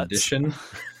condition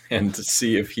and to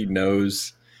see if he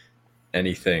knows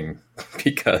anything,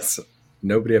 because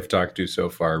nobody I've talked to so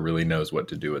far really knows what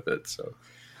to do with it. So,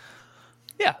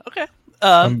 yeah, okay.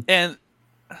 And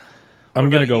I'm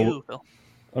gonna go.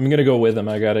 I'm gonna go with him.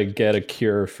 I gotta get a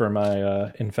cure for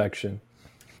my infection.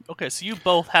 Okay, so you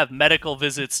both have medical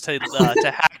visits to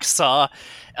Hacksaw,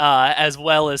 as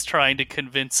well as trying to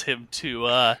convince him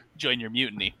to join your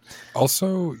mutiny.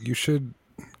 Also, you should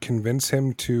convince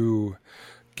him to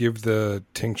give the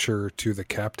tincture to the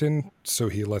captain so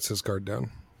he lets his guard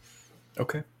down.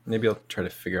 Okay. Maybe I'll try to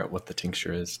figure out what the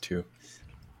tincture is, too.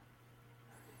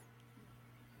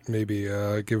 Maybe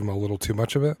give him a little too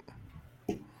much of it.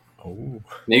 Oh.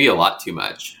 Maybe a lot too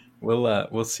much.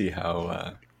 We'll see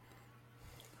how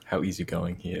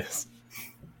easygoing he is.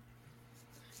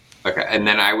 Okay, and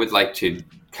then I would like to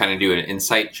kind of do an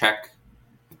insight check,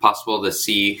 if possible, to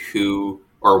see who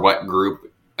or what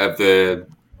group of the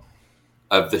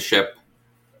ship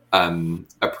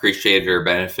appreciated or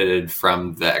benefited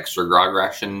from the extra grog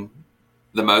ration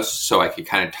the most, so I could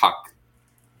kind of talk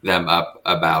them up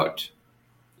about,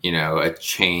 a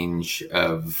change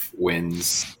of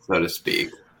winds, so to speak.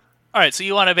 All right, so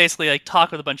you want to basically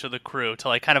talk with a bunch of the crew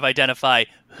to kind of identify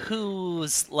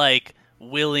who's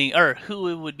willing, or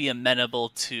who would be amenable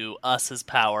to us's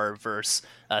power versus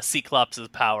Cyclops'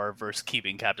 power versus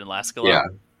keeping Captain Lascalar? Yeah.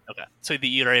 Okay. So that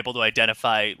you're able to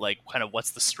identify, like, kind of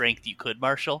what's the strength you could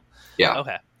marshal? Yeah.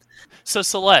 Okay. So,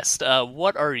 Celeste,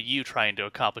 what are you trying to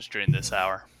accomplish during this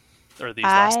hour? Or these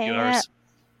last few hours?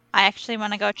 I actually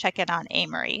want to go check in on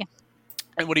Amory.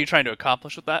 And what are you trying to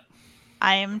accomplish with that?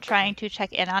 I'm trying to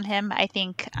check in on him. I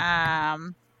think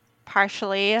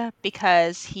partially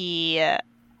because he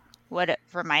would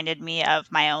reminded me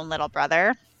of my own little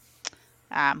brother,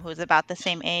 who's about the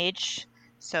same age.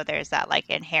 So there's that like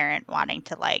inherent wanting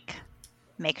to like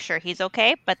make sure he's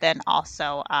okay, but then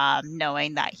also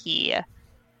knowing that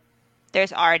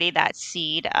there's already that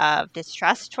seed of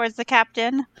distrust towards the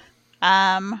captain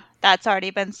that's already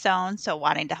been sown. So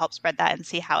wanting to help spread that and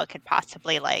see how it could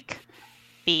possibly like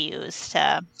be used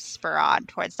to spur on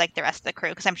towards like the rest of the crew,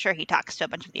 because I'm sure he talks to a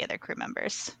bunch of the other crew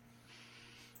members.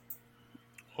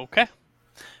 Okay,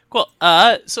 cool.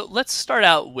 So let's start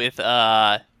out with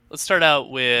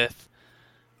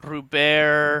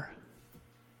Rubert.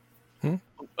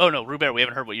 Oh no, Rubert, we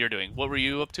haven't heard what you're doing. What were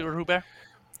you up to, Rubert?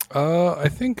 I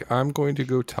think I'm going to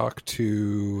go talk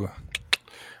to,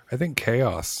 I think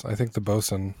Chaos. I think the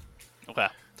bosun. Okay.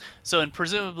 So, and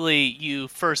presumably you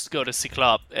first go to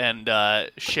Cyclope and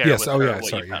share Yes. with Oh her yeah. what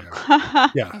Sorry. you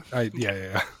found. Yeah.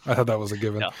 Yeah. I thought that was a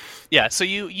given. No. Yeah, so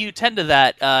you tend to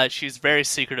that. She's very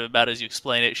secretive about it, as you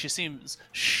explain it. She seems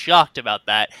shocked about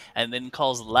that, and then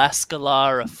calls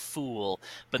Lascalar a fool,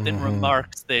 but then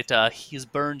remarks that he's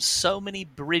burned so many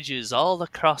bridges all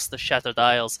across the Shattered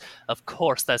Isles. Of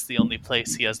course, that's the only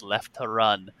place he has left to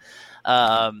run.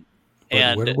 But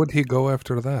And where would he go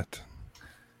after that?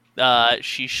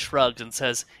 she shrugs and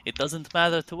says, "It doesn't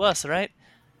matter to us, right?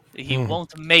 He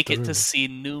won't make it to see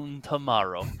noon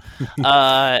tomorrow."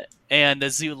 And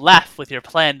as you laugh with your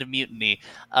planned mutiny,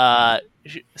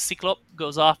 Cyclope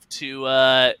goes off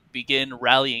to begin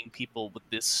rallying people with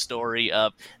this story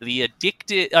of the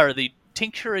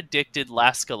tincture-addicted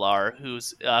Lascalar,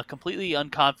 who's completely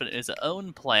unconfident in his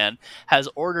own plan, has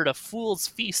ordered a fool's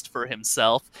feast for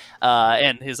himself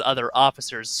and his other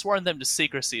officers, sworn them to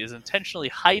secrecy, is intentionally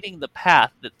hiding the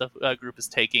path that the group is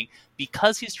taking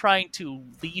because he's trying to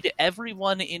lead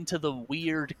everyone into the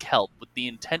weird kelp with the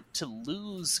intent to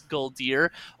lose Goldir,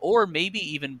 or maybe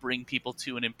even bring people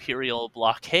to an Imperial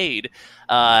blockade.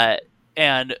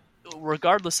 And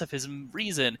regardless of his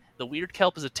reason, the weird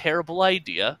kelp is a terrible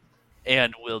idea,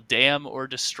 and will damn or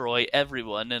destroy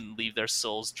everyone and leave their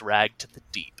souls dragged to the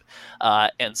deep.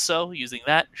 And so, using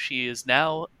that, she is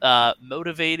now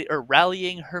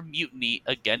rallying her mutiny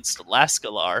against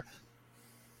Lascalar.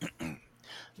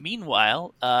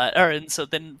 Meanwhile, and so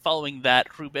then following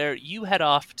that, Rubert, you head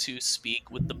off to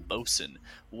speak with the bosun,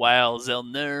 while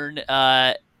Zelnern,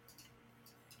 I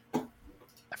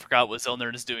forgot what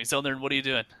Zelnern is doing. Zelnern, what are you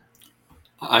doing?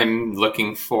 I'm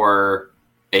looking for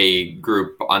a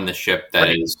group on the ship that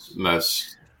is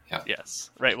most. Yeah.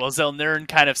 Yes, right. Well, Zelnern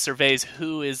kind of surveys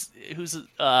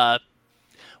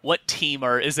what team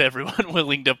is everyone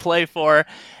willing to play for,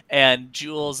 and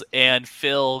Jules and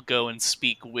Phil go and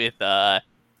speak with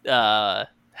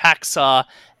Hacksaw,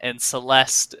 and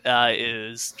Celeste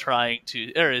is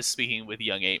speaking with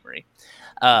young Amory.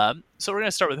 So we're going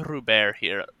to start with Rubert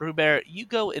here. Rubert, you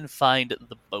go and find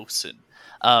the bosun.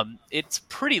 It's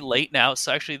pretty late now,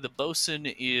 so actually the bosun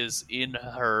is in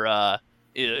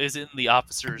the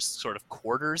officer's sort of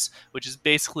quarters, which is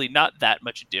basically not that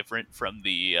much different from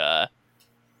the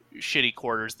shitty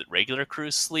quarters that regular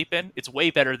crews sleep in. It's way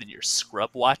better than your scrub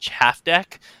watch half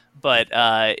deck, but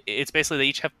it's basically they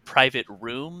each have private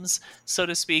rooms, so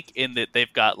to speak, in that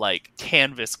they've got like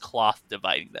canvas cloth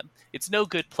dividing them. It's no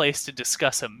good place to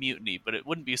discuss a mutiny, but it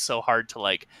wouldn't be so hard to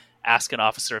like ask an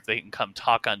officer if they can come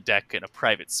talk on deck in a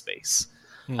private space.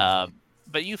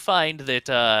 But you find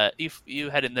that if you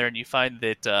head in there and you find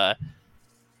that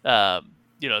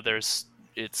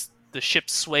the ship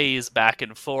sways back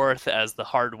and forth as the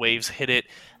hard waves hit it.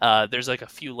 There's like a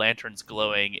few lanterns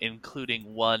glowing,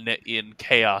 including one in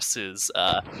Chaos's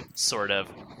sort of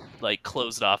like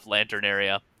closed off lantern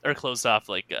area, or closed off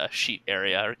like sheet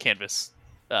area or canvas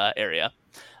area.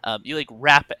 You like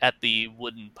rap at the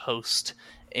wooden post,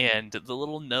 and the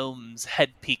little gnome's head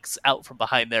peeks out from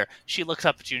behind there. She looks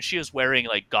up at you, and she is wearing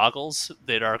like goggles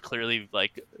that are clearly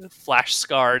like flash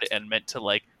scarred and meant to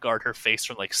like guard her face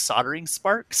from like soldering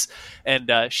sparks. And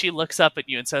she looks up at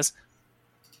you and says,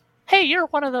 "Hey, you're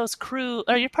one of those crew,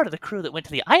 or you're part of the crew that went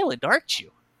to the island, aren't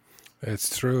you?"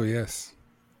 It's true, yes.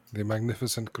 The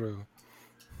magnificent crew.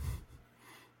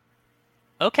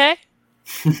 Okay.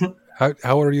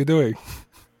 How are you doing?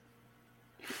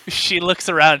 She looks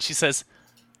around. She says,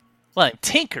 "Well, I'm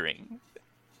tinkering.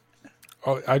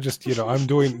 Oh, I just, I'm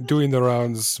doing the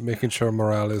rounds, making sure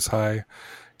morale is high.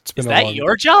 It's been Is that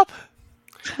your job?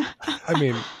 I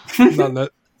mean,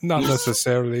 not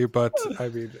necessarily, but I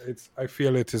mean, I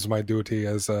feel it is my duty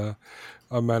as a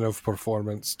man of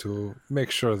performance to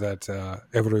make sure that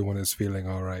everyone is feeling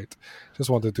all right. Just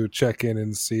wanted to check in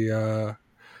and see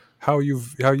how you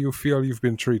feel you've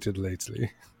been treated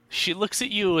lately. She looks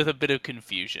at you with a bit of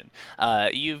confusion.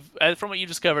 From what you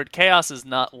discovered, Chaos is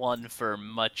not one for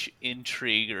much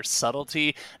intrigue or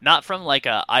subtlety. Not from like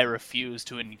a I refuse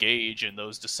to engage in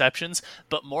those deceptions,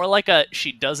 but more like a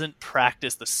she doesn't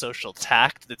practice the social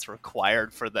tact that's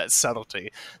required for that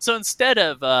subtlety. So instead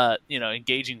of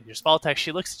engaging in your small talk,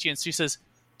 she looks at you and she says,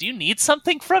 "Do you need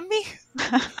something from me?"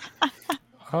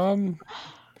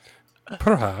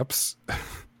 Perhaps.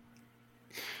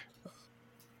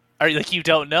 Are you like you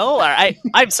don't know? Or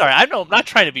I'm sorry. I'm not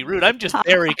trying to be rude. I'm just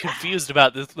very confused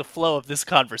about the flow of this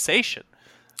conversation.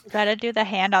 Gotta do the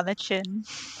hand on the chin.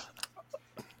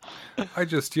 I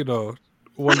just,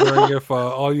 wondering if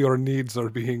all your needs are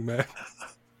being met.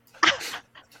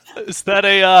 Is that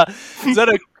a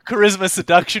charisma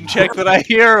seduction check that I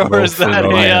hear, or is that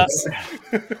a?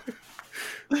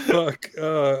 Fuck,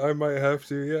 I might have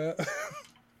to. Yeah.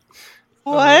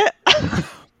 What?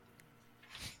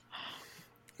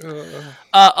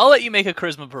 I'll let you make a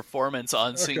charisma performance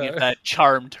on seeing if that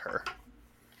charmed her.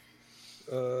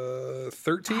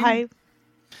 13? Hi.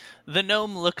 The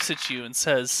gnome looks at you and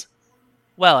says,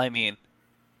 well, I mean,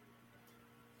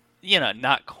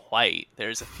 not quite.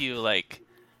 There's a few,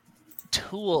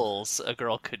 tools a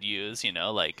girl could use,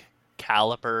 like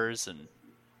calipers and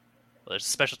there's a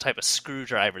special type of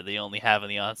screwdriver they only have in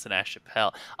the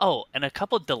Anse-Chapelle. Oh, and a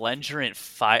couple Delengerant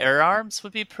firearms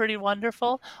would be pretty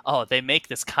wonderful. Oh, they make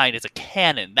this kind as a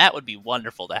cannon. That would be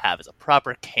wonderful to have as a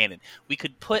proper cannon. We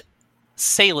could put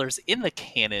sailors in the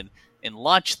cannon and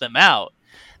launch them out.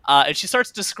 And she starts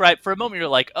to describe, for a moment you're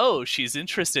like, oh, she's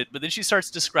interested, but then she starts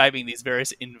describing these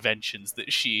various inventions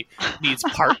that she needs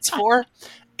parts for.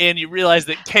 And you realize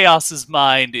that Chaos's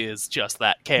mind is just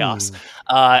that, chaos,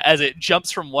 as it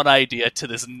jumps from one idea to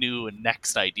this new and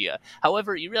next idea.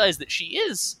 However, you realize that she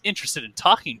is interested in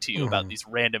talking to you about these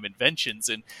random inventions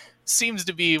and seems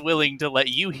to be willing to let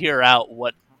you hear out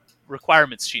what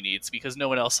requirements she needs, because no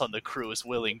one else on the crew is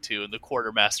willing to, and the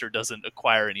quartermaster doesn't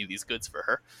acquire any of these goods for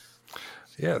her.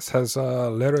 Yes, has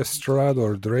Lestrade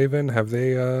or Draven, have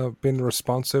they been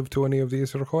responsive to any of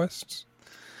these requests?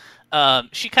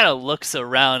 She kind of looks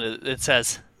around and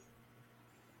says,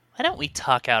 why don't we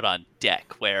talk out on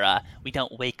deck where we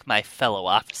don't wake my fellow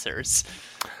officers?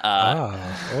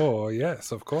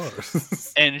 Yes, of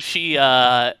course. And she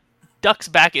ducks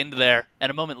back into there, and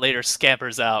a moment later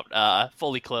scampers out,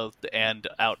 fully clothed and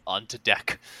out onto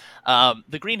deck.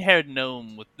 The green-haired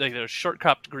gnome with the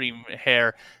short-cropped green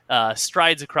hair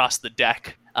strides across the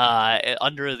deck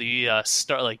under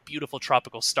the beautiful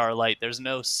tropical starlight. There's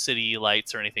no city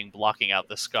lights or anything blocking out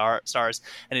the stars,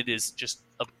 and it is just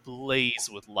ablaze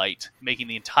with light, making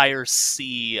the entire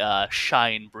sea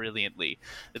shine brilliantly.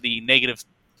 The negative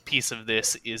piece of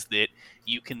this is that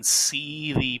you can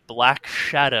see the black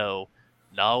shadow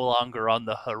no longer on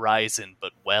the horizon,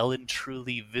 but well and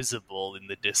truly visible in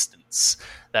the distance.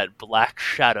 That black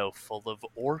shadow full of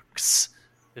orcs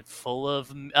and full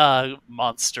of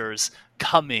monsters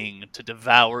coming to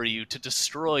devour you, to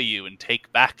destroy you, and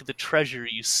take back the treasure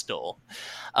you stole.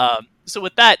 So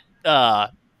with that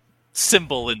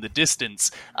symbol in the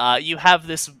distance, you have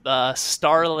this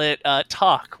starlit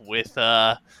talk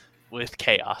with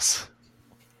Chaos.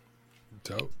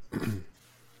 Dope.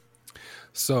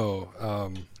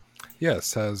 So,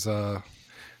 yes, as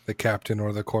the captain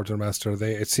or the quartermaster,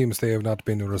 it seems they have not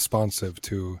been responsive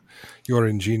to your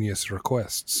ingenious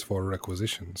requests for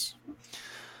requisitions.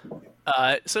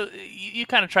 So you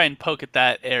kind of try and poke at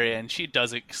that area, and she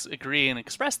does agree and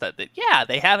express that yeah,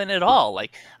 they haven't at all.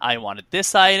 Like, I wanted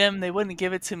this item, they wouldn't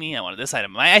give it to me. I wanted this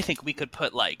item. I think we could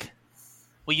put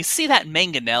well, you see that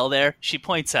mangonel there? She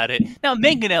points at it. Now,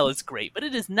 mangonel is great, but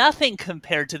it is nothing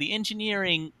compared to the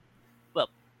engineering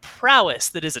prowess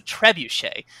that is a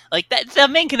trebuchet. Like, that, the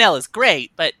mangonel is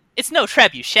great, but it's no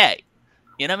trebuchet.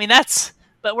 You know what I mean?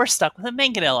 But we're stuck with a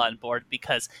mangonel on board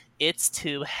because it's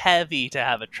too heavy to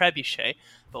have a trebuchet.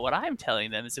 But what I'm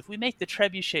telling them is if we make the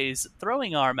trebuchet's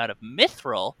throwing arm out of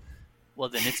mithril, well,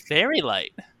 then it's very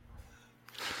light.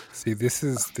 See, this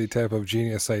is the type of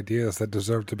genius ideas that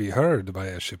deserve to be heard by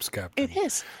a ship's captain. It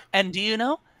is. And do you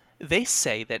know? They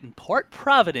say that in Port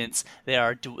Providence,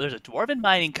 there's a dwarven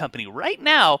mining company right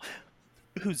now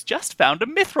who's just found a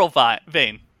mithril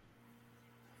vein.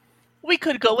 We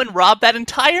could go and rob that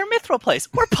entire mithril place.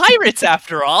 We're pirates,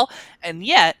 after all. And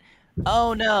yet,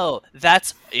 Oh no,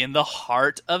 that's in the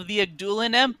heart of the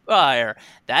Agdulan Empire.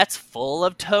 That's full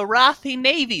of Tarathi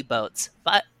Navy boats.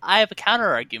 But I have a counter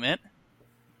argument.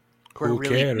 We're Who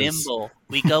really cares? nimble.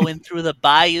 We go in through the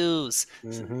bayous,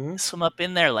 Mhm. swim up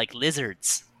in there like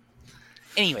lizards.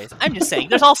 Anyways, I'm just saying,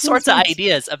 there's all sorts of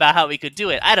ideas about how we could do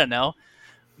it. I don't know.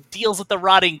 Deals with the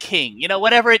rotting king. You know,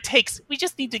 whatever it takes. We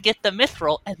just need to get the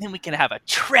mithril, and then we can have a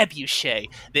trebuchet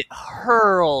that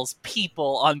hurls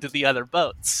people onto the other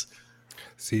boats.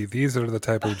 See, these are the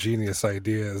type of genius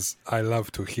ideas I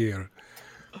love to hear.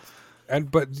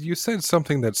 But you said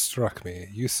something that struck me.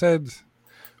 You said,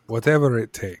 whatever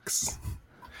it takes.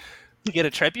 To get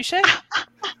a trebuchet?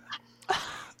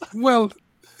 Well,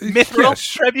 Mithril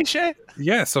yes, trebuchet?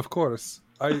 yes, of course.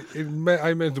 I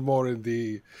meant more in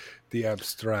the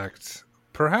abstract.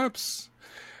 Perhaps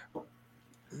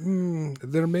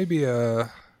there may be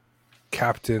a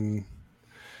captain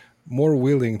more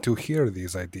willing to hear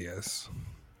these ideas.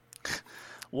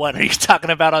 What are you talking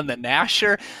about on the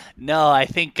Nasher? No, I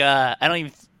think I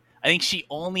think she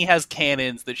only has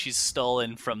cannons that she's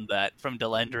stolen from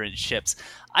Delenderan's ships.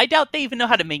 I doubt they even know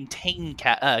how to maintain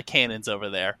cannons over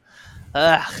there.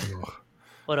 Ugh,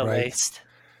 what a Right. waste.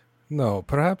 No,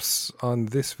 perhaps on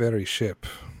this very ship,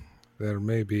 there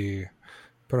may be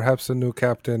perhaps a new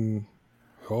captain,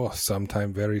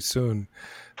 sometime very soon,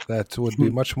 that would be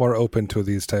much more open to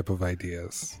these type of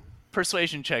ideas.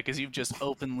 Persuasion check, as you've just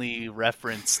openly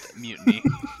referenced mutiny.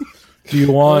 Do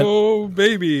you want? Oh,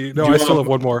 baby. No, Do you I still want- have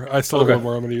one more. I still have Okay. one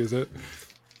more. I'm going to use it.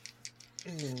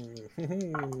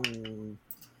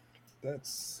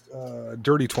 That's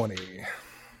dirty 20.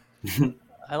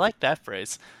 I like that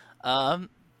phrase.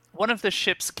 One of the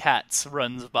ship's cats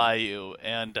runs by you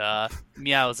and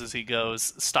meows as he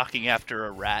goes, stalking after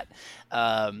a rat.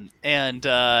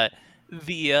 The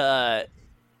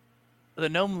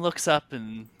gnome looks up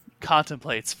and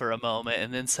contemplates for a moment,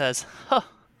 and then says, "Huh.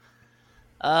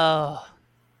 Oh,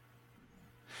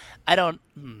 I don't.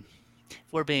 If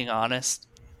we're being honest,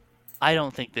 I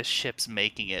don't think this ship's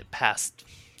making it past,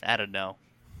 I don't know,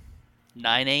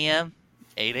 9 a.m.,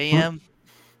 8 a.m."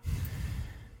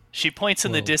 She points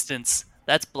in the Well- distance.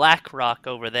 That's Black Rock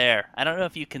over there. I don't know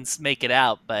if you can make it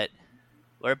out, but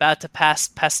we're about to pass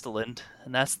Pestilent,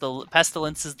 and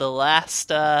Pestilence is the last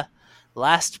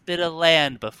bit of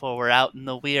land before we're out in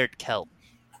the weird kelp.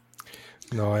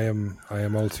 No, I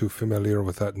am all too familiar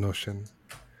with that notion.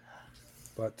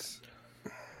 But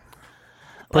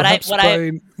perhaps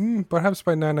perhaps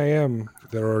by 9 a.m.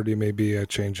 there already may be a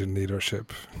change in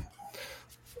leadership.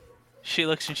 She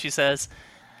looks and she says,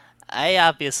 "I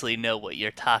obviously know what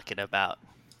you're talking about.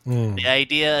 The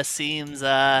idea seems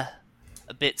a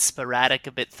bit sporadic,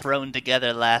 a bit thrown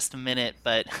together last minute,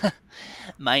 but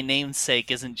my namesake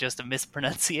isn't just a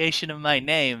mispronunciation of my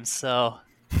name, so..."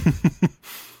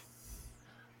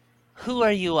 Who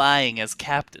are you eyeing as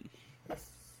captain?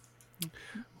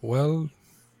 Well,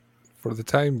 for the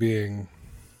time being,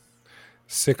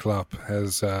 Cyclop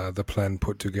has the plan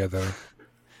put together.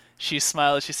 She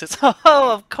smiles. She says,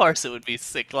 "Oh, of course it would be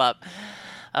Cyclop.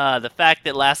 The fact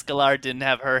that Lascalar didn't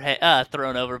have her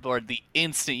thrown overboard the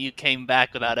instant you came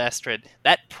back without Estrid,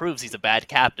 that proves he's a bad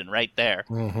captain right there."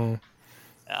 Mm-hmm.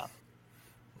 Yeah.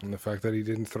 And the fact that he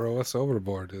didn't throw us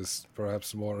overboard is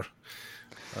perhaps more...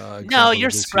 No, example you're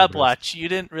of his scrub hubris. watch. You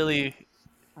didn't really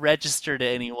register to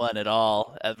anyone at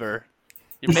all, ever.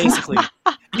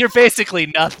 You're basically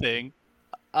nothing.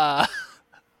 The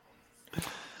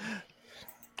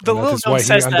And that little is gnome why he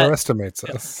says that. underestimates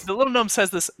us. The little gnome says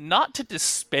this not to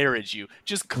disparage you,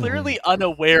 just clearly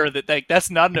unaware that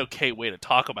that's not an okay way to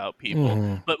talk about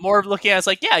people, but more of looking at it as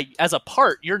like, yeah, as a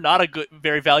part, you're not a good,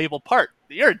 very valuable part.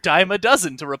 You're a dime a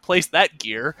dozen to replace that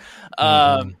gear.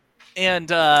 Then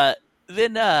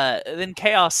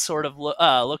Chaos sort of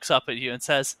looks up at you and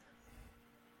says,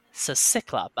 "So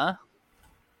Cyclop, huh?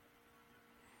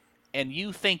 And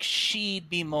you think she'd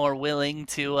be more willing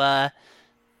to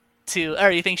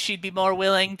you think she'd be more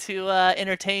willing to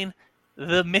entertain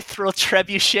the mithril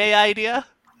trebuchet idea?"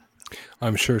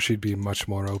 I'm sure she'd be much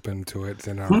more open to it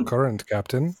than our current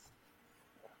captain.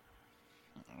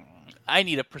 I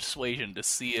need a persuasion to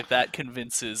see if that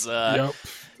convinces Yep.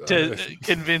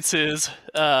 convinces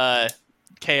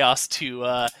Chaos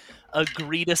to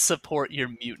agree to support your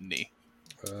mutiny.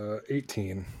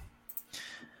 18.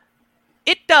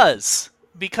 It does,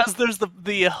 because there's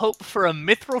the hope for a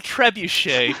mithril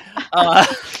trebuchet.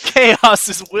 Chaos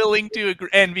is willing to agree,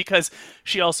 and because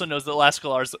she also knows that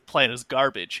Lascalar's plan is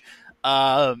garbage,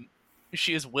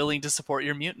 she is willing to support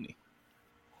your mutiny.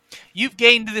 You've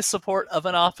gained the support of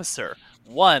an officer,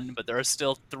 one, but there are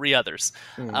still 3 others.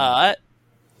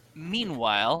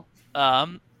 Meanwhile,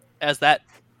 as that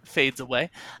fades away.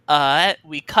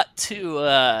 We cut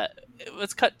to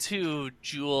let's cut to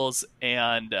Jules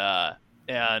and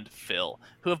Phil,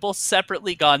 who have both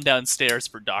separately gone downstairs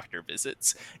for doctor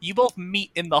visits. You both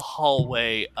meet in the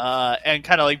hallway and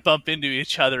kind of like bump into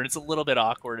each other. It's a little bit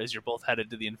awkward as you're both headed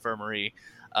to the infirmary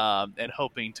and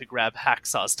hoping to grab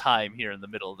Hacksaw's time here in the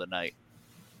middle of the night.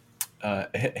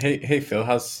 Hey, Phil,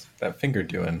 how's that finger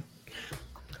doing?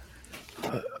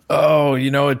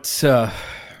 It's I'm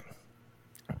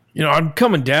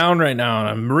coming down right now and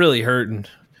I'm really hurting.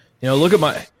 Look at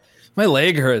my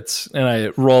leg hurts, and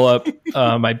I roll up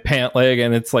my pant leg,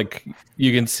 and it's like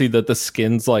you can see that the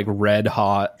skin's like red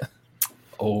hot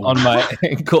on my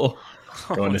ankle.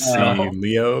 Going to see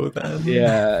Leo then?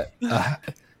 Yeah.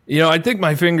 I think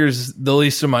my finger's the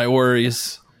least of my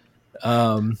worries.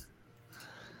 Why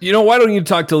don't you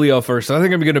talk to Leo first? I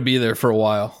think I'm going to be there for a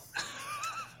while.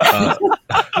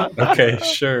 Okay,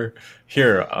 sure.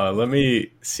 Here, let me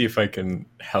see if I can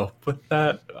help with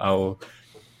that. I'll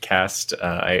cast.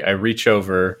 I reach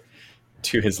over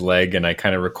to his leg and I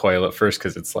kind of recoil at first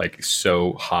because it's like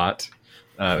so hot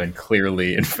and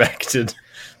clearly infected.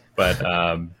 But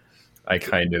I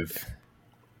kind of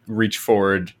reach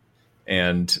forward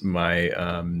and my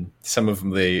some of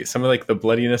the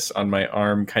bloodiness on my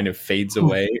arm kind of fades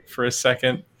away for a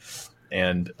second,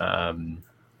 and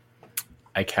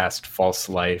I cast False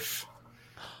Life,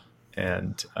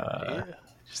 and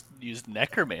just used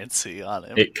necromancy on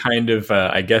him. It kind of,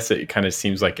 I guess, it kind of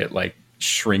seems like it like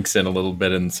shrinks in a little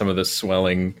bit, and some of the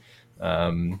swelling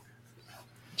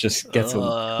just gets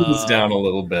cools down a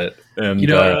little bit, and you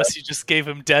just gave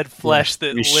him dead flesh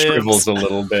that he lives. shrivels a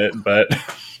little bit, but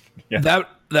yeah. That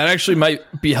actually might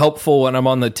be helpful when I'm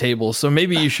on the table. So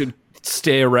maybe you should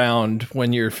stay around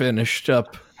when you're finished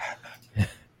up.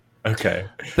 Okay.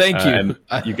 Thank you. And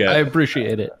I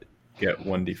appreciate it. Get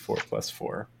 1d4 plus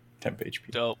 4 temp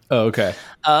HP. Dope. Oh, okay.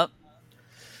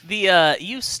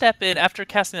 You step in after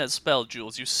casting that spell,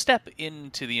 Jules. You step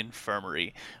into the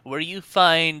infirmary where you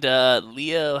find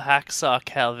Leo Hacksaw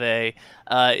Calvé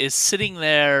is sitting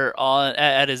there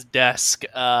at his desk,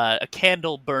 a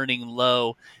candle burning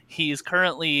low. He's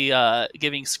currently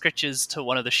giving scritches to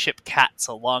one of the ship cats,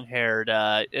 a long-haired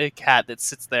cat that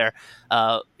sits there,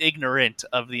 ignorant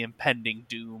of the impending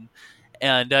doom.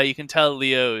 And you can tell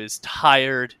Leo is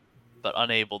tired but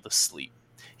unable to sleep.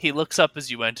 He looks up as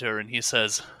you enter and he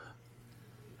says,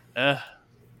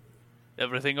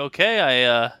 everything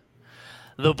okay?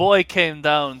 The boy came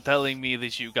down telling me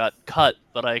that you got cut,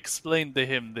 but I explained to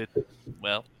him that,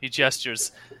 well, he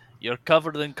gestures, you're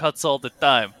covered in cuts all the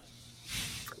time.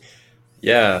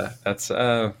 Yeah, that's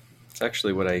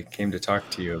actually what I came to talk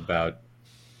to you about.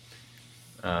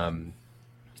 I'm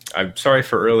sorry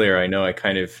for earlier. I know I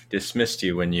kind of dismissed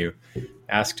you when you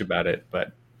asked about it,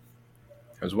 but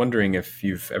I was wondering if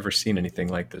you've ever seen anything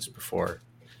like this before.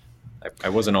 I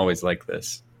wasn't always like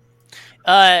this.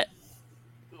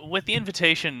 With the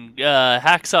invitation,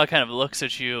 Hacksaw kind of looks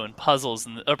at you and puzzles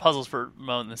for a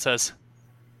moment and says,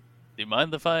 "Do you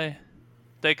mind if I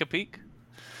take a peek?"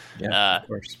 Yeah, of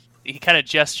course. He kind of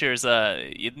gestures,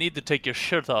 you'd need to take your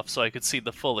shirt off so I could see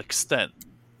the full extent.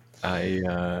 Maybe,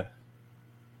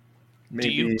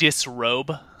 do you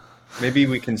disrobe? Maybe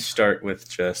we can start with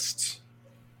just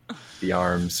the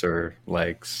arms or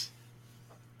legs.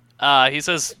 He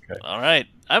says, okay. All right,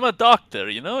 I'm a doctor,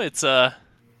 it's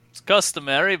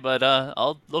customary, but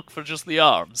I'll look for just the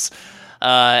arms.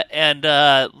 And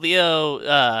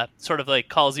Leo sort of like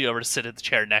calls you over to sit in the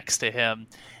chair next to him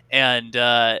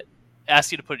and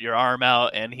asks you to put your arm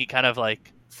out, and he kind of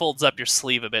like folds up your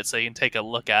sleeve a bit so you can take a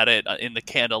look at it in the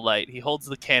candlelight. He holds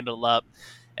the candle up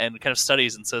and kind of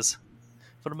studies and says,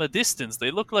 from a distance, they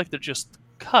look like they're just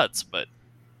cuts, but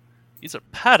these are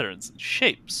patterns and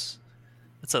shapes.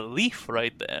 It's a leaf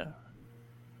right there.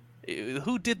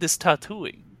 Who did this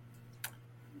tattooing?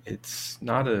 It's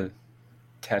not a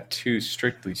tattoo,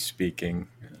 strictly speaking.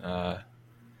 I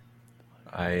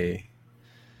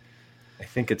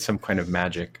think it's some kind of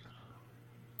magic.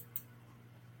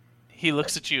 He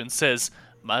looks at you and says,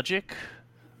 magic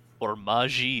or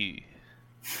magie?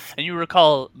 And you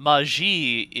recall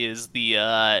magie is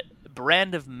the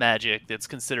brand of magic that's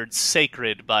considered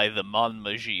sacred by the Mon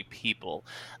Magie people,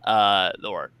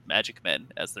 or magic men,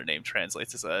 as their name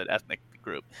translates as an ethnic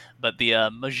group. But the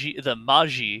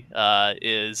magie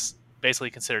is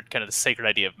basically considered kind of the sacred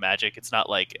idea of magic. It's not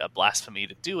like a blasphemy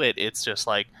to do it. It's just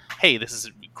like, hey, this is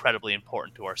incredibly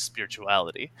important to our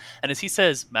spirituality. And as he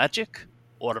says, magic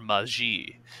or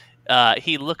magie,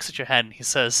 he looks at your hand and he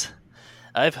says,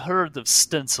 I've heard of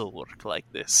stencil work like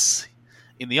this.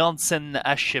 In the Ancien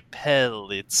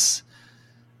Archipel, it's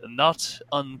not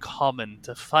uncommon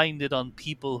to find it on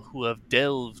people who have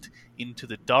delved into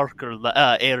the darker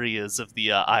areas of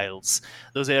the Isles.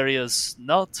 Those areas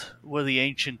not where the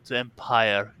ancient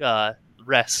empire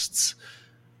rests,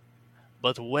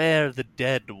 but where the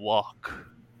dead walk.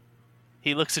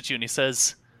 He looks at you and he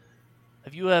says,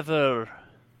 Have you ever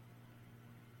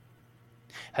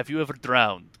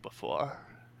drowned before?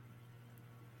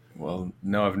 Well,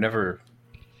 no, I've never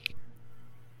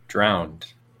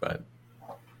drowned, but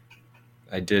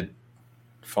I did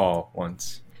fall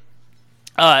once.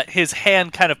 His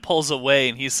hand kind of pulls away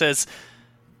and he says,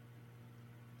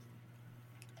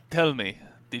 Tell me,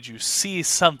 did you see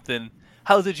something?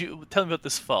 Tell me about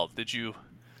this fall.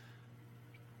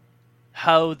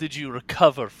 How did you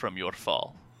recover from your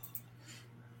fall?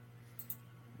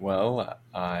 Well,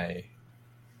 I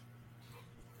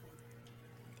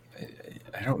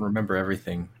don't remember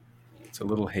everything. It's a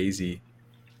little hazy.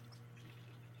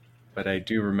 But I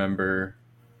do remember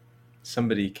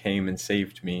somebody came and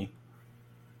saved me.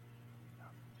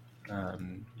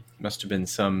 Must have been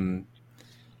some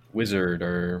wizard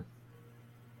or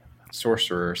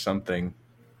sorcerer or something.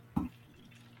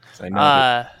 'Cause I know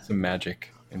there's some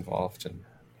magic involved. And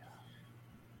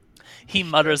he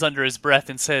mutters under his breath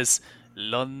and says,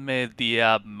 Lon me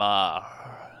diab mar.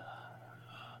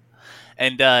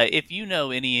 And if you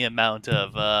know any amount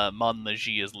of Mon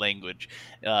Magia's language,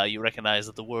 you recognize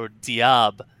that the word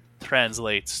diab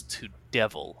translates to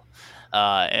devil,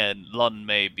 and Lon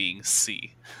me being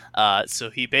sea. So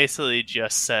he basically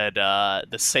just said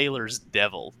the sailor's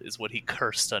devil is what he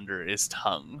cursed under his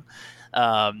tongue.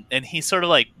 And he sort of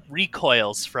like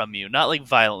recoils from you, not like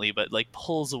violently, but like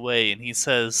pulls away, and he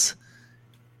says,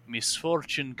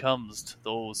 Misfortune comes to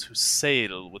those who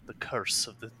sail with the curse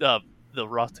of the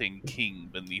rotting king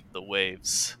beneath the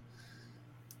waves.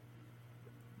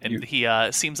 And he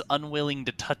seems unwilling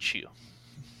to touch you.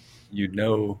 You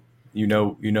know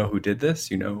who did this?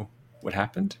 You know what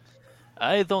happened?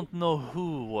 I don't know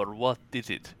who or what did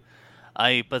it.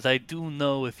 But I do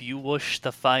know if you wish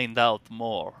to find out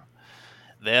more.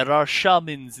 There are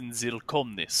shamans in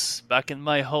Zilkomnis, back in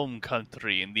my home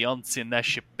country in the Ancien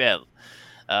Archipel.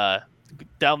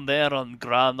 Down there on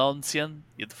Gran Ancien,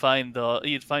 you'd find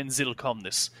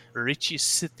Zilkomnis, richest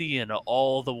city in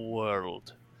all the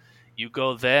world. You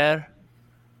go there,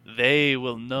 they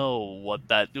will know what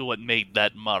made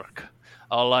that mark.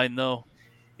 All I know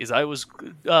is I was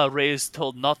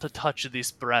told not to touch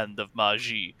this brand of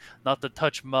magie, not to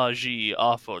touch magie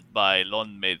offered by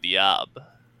Lon Me Diab.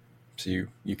 So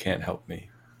you can't help me.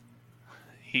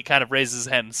 He kind of raises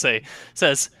his hand and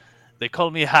says, They call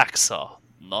me Hacksaw,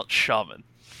 not Shaman.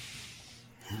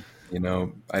 You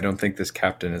know, I don't think this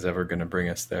captain is ever going to bring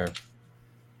us there.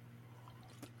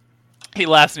 He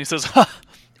laughs and he says, Ha!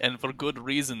 And for good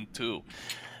reason, too.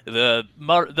 The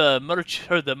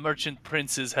merchant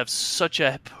princes have such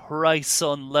a price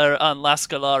on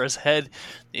Lascalar's head.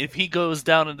 If he goes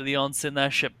down into the Ancien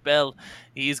Archipel,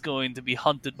 he's going to be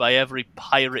hunted by every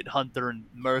pirate hunter and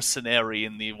mercenary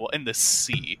in the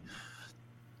sea.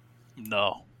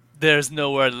 No, there's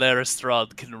nowhere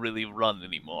Leristrad can really run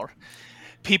anymore.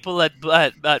 People at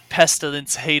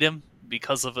Pestilence hate him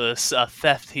because of a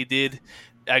theft he did.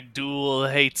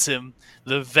 Agdul hates him.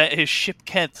 His ship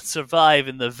can't survive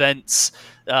in the vents,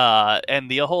 and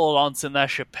the whole Ancien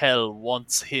Archipel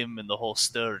wants him and the whole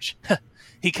Sturge.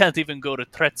 He can't even go to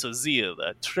Tretzozil,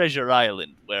 the treasure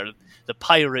island, where the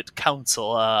pirate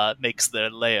council makes their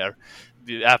lair,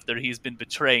 after he's been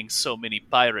betraying so many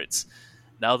pirates.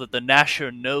 Now that the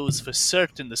Nasher knows for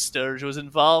certain the Sturge was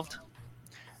involved,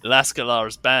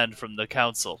 Lascalar's banned from the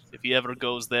council. If he ever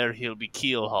goes there, he'll be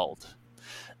keel-hauled.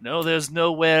 No, there's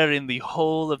nowhere in the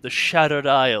whole of the Shattered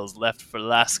Isles left for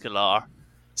Lascalar,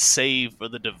 save for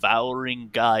the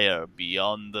devouring gyre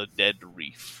beyond the dead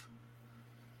reef.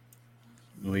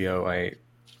 Leo, I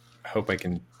hope I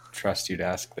can trust you to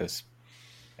ask this.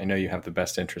 I know you have the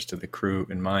best interest of the crew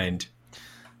in mind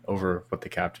over what the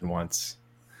captain wants.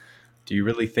 Do you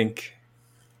really think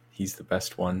he's the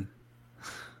best one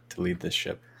to lead this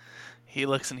ship? He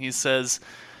looks and he says,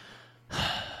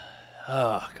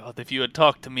 Oh, God, if you had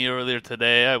talked to me earlier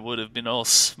today, I would have been all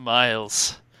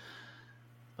smiles.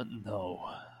 But no,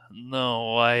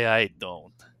 I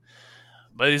don't.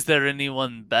 But is there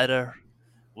anyone better?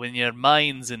 When your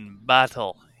mind's in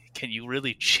battle, can you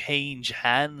really change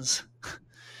hands?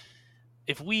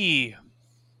 If we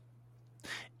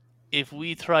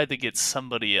try to get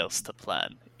somebody else to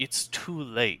plan, it's too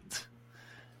late.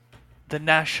 The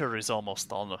Nasher is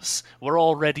almost on us. We're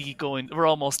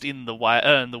almost in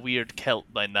the Weird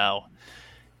Kelt by now.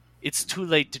 It's too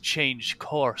late to change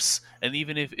course, and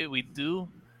even if we do,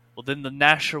 well, then the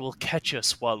Nasher will catch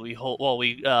us while we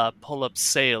pull up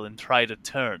sail and try to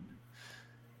turn.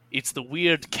 It's the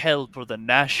weird kelp or the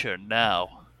Nasher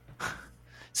now.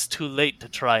 It's too late to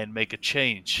try and make a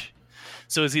change.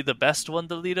 So is he the best one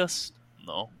to lead us?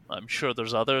 No, I'm sure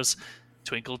there's others.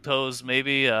 Twinkletoes,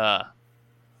 maybe. I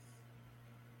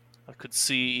could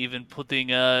see even putting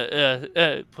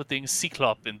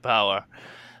Cyclop in power.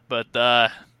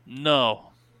 But no,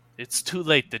 it's too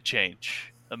late to change.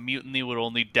 A mutiny would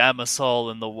only damn us all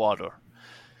in the water.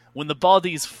 When the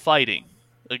body's fighting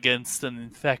against an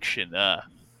infection,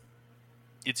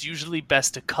 it's usually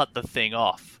best to cut the thing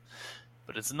off.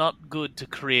 But it's not good to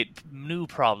create new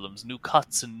problems, new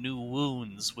cuts and new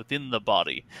wounds within the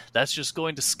body. That's just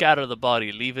going to scatter the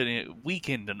body, leaving it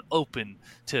weakened and open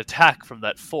to attack from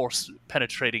that force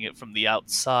penetrating it from the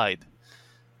outside.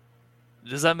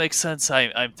 Does that make sense?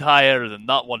 I'm tired and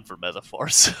not one for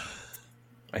metaphors.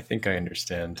 I think I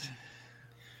understand.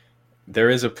 There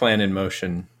is a plan in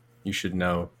motion. You should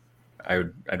know.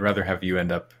 I'd rather have you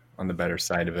end up on the better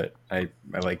side of it. I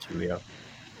like you, Leo.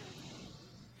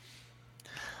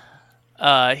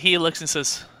 He looks and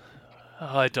says,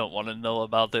 I don't want to know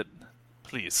about it.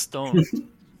 Please, don't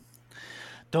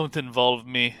involve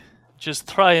me. Just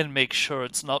try and make sure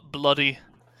it's not bloody.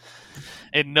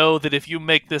 And know that if you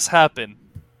make this happen,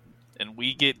 and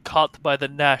we get caught by the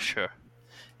Nasher,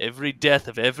 every death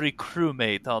of every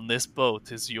crewmate on this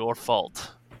boat is your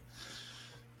fault.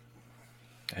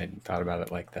 I hadn't thought about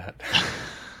it like that.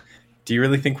 Do you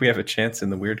really think we have a chance in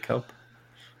the weird kelp?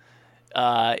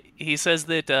 He says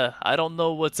that, I don't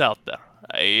know what's out there.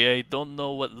 I don't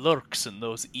know what lurks in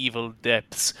those evil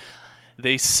depths.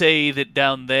 They say that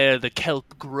down there the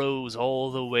kelp grows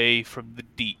all the way from the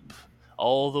deep,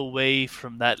 all the way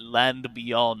from that land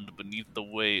beyond beneath the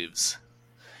waves.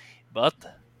 But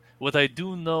what I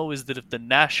do know is that if the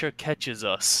Nasher catches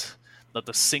us, not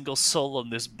a single soul on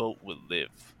this boat will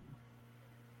live.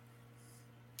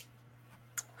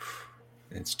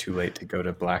 It's too late to go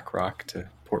to Black Rock to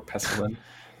Port Pestilin.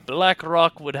 Black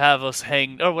Rock would have us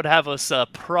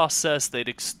processed.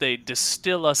 They'd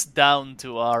distill us down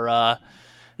to our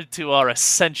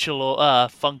essential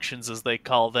functions, as they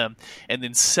call them, and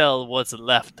then sell what's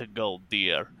left to gold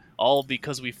dear. All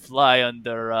because we fly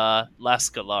under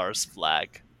Lascalar's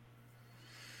flag.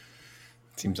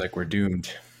 Seems like we're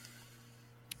doomed.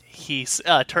 He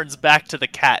turns back to the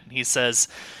cat and he says,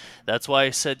 "That's why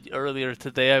I said earlier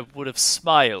today I would have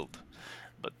smiled,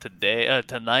 but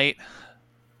tonight,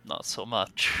 not so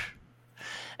much."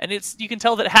 And you can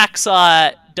tell that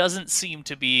Hacksaw doesn't seem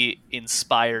to be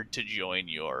inspired to join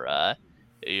your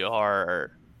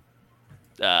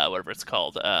whatever it's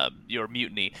called, your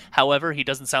mutiny. However, he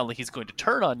doesn't sound like he's going to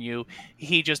turn on you.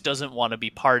 He just doesn't want to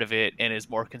be part of it and is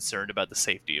more concerned about the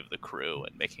safety of the crew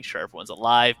and making sure everyone's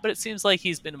alive. But it seems like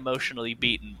he's been emotionally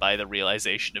beaten by the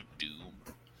realization of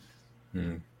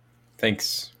doom.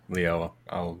 Thanks, Leo.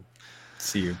 I'll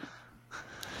see you.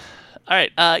 All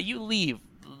right, you leave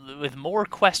with more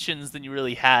questions than you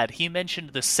really had. He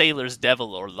mentioned the Sailor's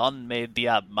Devil, or Lonme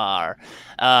Diabmar,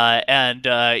 and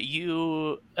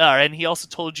he also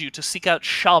told you to seek out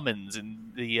shamans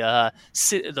in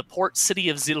the port city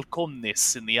of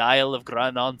Zilcomnis in the Isle of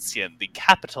Gran Ancien, the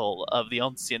capital of the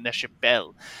Ancien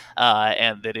Nechepel,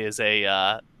 and that is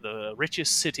the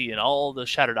richest city in all the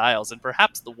Shattered Isles and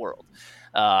perhaps the world,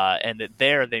 and that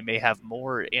there they may have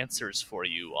more answers for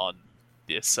you on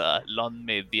this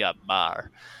Lonme Diabmar.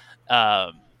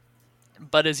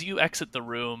 But as you exit the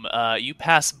room, you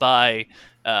pass by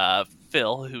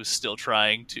Phil, who's still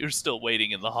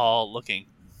waiting in the hall, looking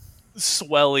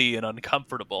swelly and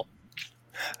uncomfortable.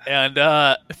 And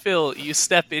Phil, you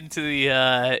step into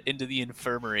the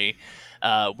infirmary,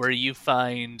 where you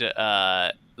find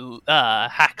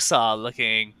Hacksaw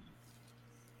looking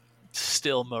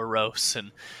still morose,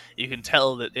 and you can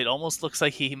tell that it almost looks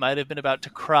like he might have been about to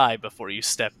cry before you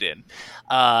stepped in.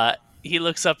 He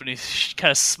looks up and he kind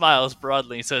of smiles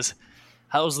broadly and says,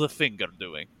 "How's the finger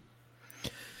doing?"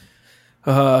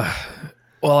 Well,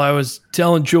 I was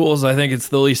telling Jules I think it's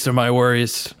the least of my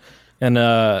worries. And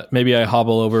maybe I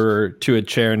hobble over to a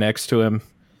chair next to him,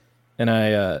 and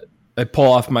I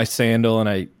pull off my sandal and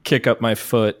I kick up my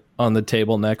foot on the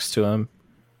table next to him.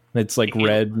 It's like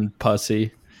red and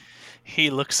pussy. He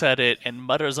looks at it and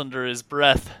mutters under his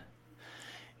breath,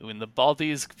 "When the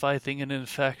body's fighting an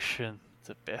infection,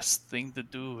 the best thing to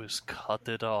do is cut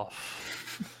it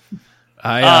off."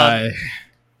 Aye.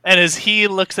 And as he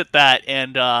looks at that,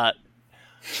 and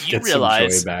you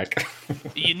realize,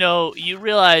 you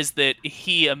realize that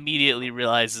he immediately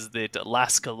realizes that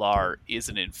Lascalar is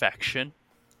an infection,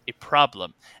 a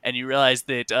problem, and you realize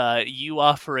that you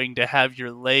offering to have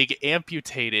your leg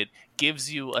amputated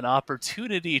gives you an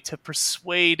opportunity to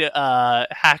persuade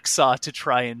Hacksaw to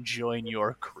try and join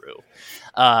your crew.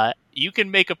 You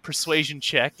can make a persuasion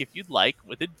check if you'd like,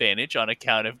 with advantage on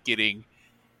account of getting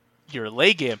your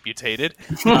leg amputated,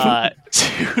 to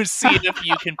see if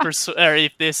you can or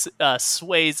if this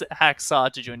sways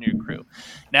Hacksaw to join your crew.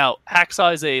 Now,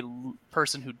 Hacksaw is a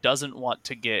person who doesn't want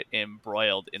to get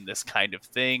embroiled in this kind of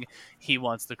thing. He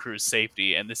wants the crew's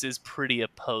safety, and this is pretty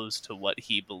opposed to what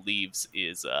he believes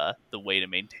is the way to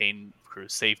maintain crew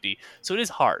safety. So it is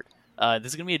hard.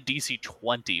 This is going to be a DC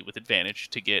 20 with advantage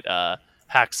to get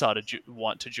Hacksaw to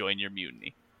want to join your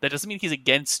mutiny. That doesn't mean he's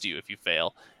against you if you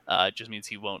fail. It just means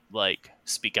he won't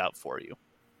speak out for you.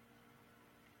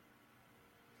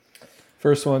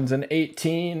 First one's an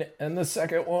 18, and the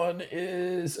second one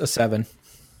is a 7.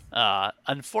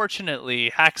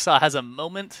 Unfortunately, Hacksaw has a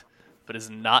moment, but is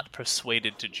not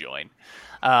persuaded to join.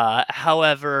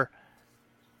 However,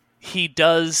 he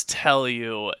does tell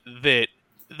you that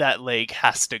that leg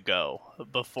has to go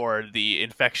before the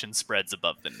infection spreads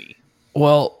above the knee.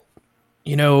 Well,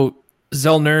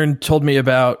 Zelnern told me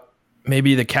about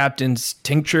maybe the captain's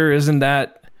tincture. Is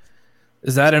that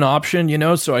an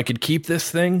option, so I could keep this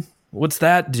thing? What's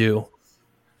that do?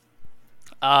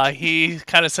 He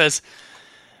kind of says,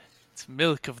 it's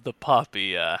milk of the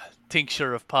poppy,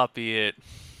 tincture of poppy. It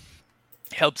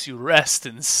helps you rest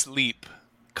and sleep,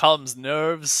 calms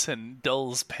nerves and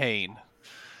dulls pain.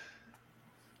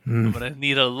 I'm going to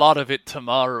need a lot of it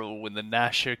tomorrow when the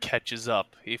Nasher catches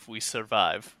up, if we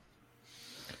survive.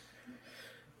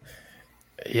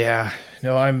 Yeah,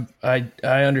 no, I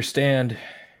understand.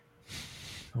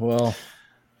 Well,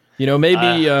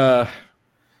 maybe I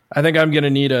think I'm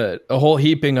gonna need a whole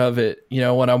heaping of it.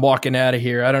 When I'm walking out of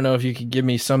here, I don't know if you could give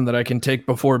me some that I can take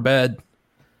before bed.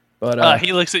 But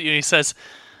he looks at you and he says,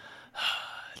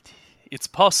 "It's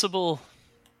possible.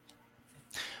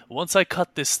 Once I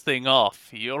cut this thing off,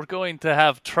 you're going to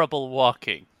have trouble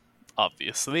walking,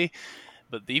 obviously.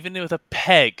 But even with a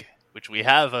peg, which we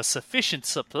have a sufficient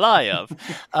supply of,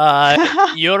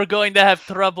 you're going to have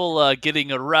trouble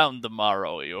getting around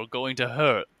tomorrow. You're going to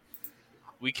hurt.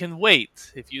 We can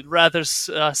wait. If you'd rather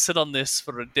sit on this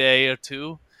for a day or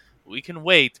two, we can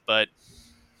wait." But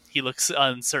he looks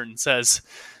uncertain, says,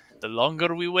 "The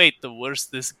longer we wait, the worse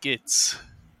this gets."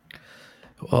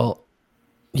 Well,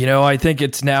 I think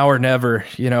it's now or never.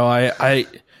 You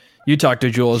talked to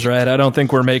Jules, right? I don't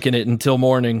think we're making it until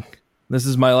morning. This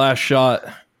is my last shot.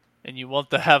 And you want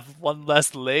to have one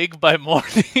less leg by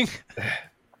morning?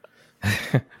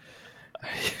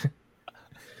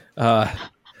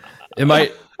 It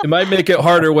might make it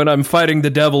harder when I'm fighting the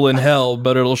devil in hell,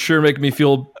 but it'll sure make me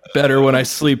feel better when I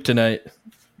sleep tonight.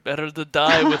 Better to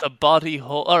die with a body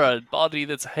whole, or a body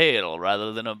that's hale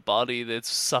rather than a body that's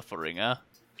suffering, huh?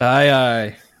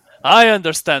 Aye. I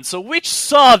understand. So which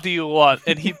saw do you want?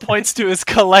 And he points to his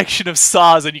collection of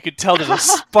saws, and you can tell there's a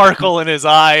sparkle in his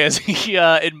eye as he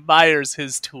admires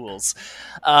his tools.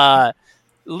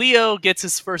 Leo gets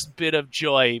his first bit of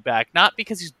joy back, not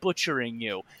because he's butchering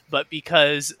you, but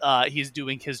because he's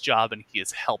doing his job and he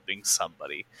is helping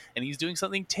somebody. And he's doing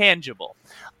something tangible.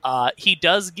 He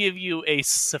does give you a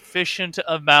sufficient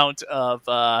amount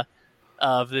of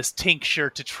this tincture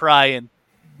to try and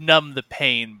numb the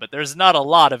pain, but there's not a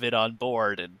lot of it on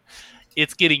board, and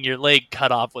it's getting your leg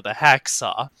cut off with a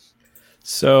hacksaw.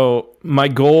 So my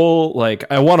goal,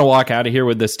 I want to walk out of here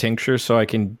with this tincture so I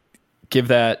can give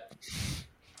that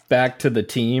back to the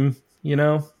team,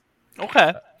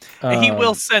 Okay. He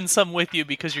will send some with you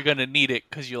because you're going to need it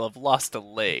because you'll have lost a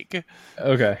leg.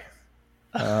 Okay.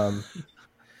 Go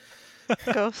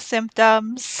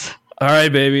symptoms. All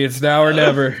right, baby. It's now or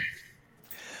never.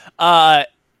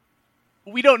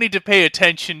 We don't need to pay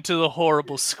attention to the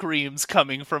horrible screams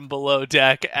coming from below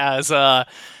deck as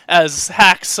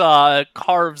Hacksaw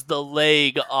carves the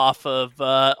leg off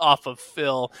of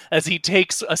Phil as he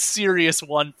takes a serious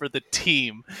one for the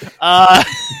team.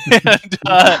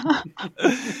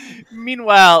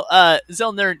 Meanwhile,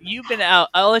 Zelnern, you've been out.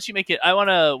 I'll let you make it. I want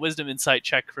a wisdom insight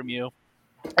check from you.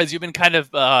 As you've been kind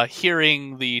of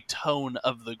hearing the tone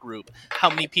of the group, how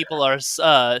many people are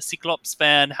Cyclops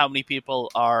fan? How many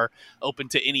people are open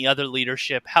to any other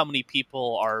leadership? How many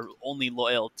people are only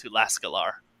loyal to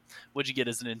Lascalar? What'd you get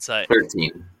as an insight?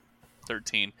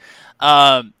 13.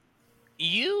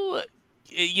 You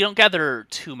don't gather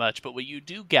too much, but what you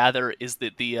do gather is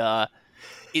that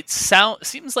it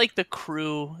seems like the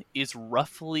crew is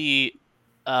roughly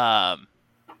 20%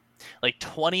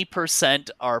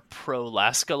 are pro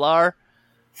Lascalar,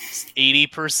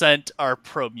 80% are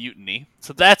pro mutiny.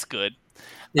 So that's good.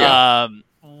 Yeah.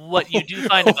 What you do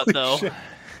find out, though,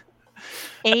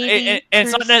 80%.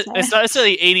 it's not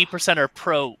necessarily 80% are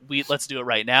pro, let's do it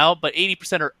right now, but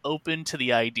 80% are open to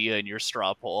the idea in your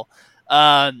straw poll.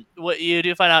 What you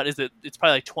do find out is that it's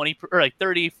probably like 20 or like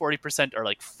 30-40% are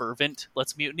like fervent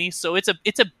let's mutiny, so it's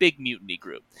a big mutiny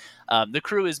group. The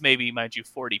crew is maybe, mind you,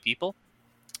 40 people,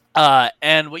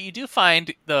 and what you do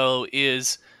find though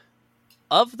is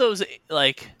of those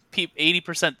like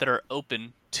 80% that are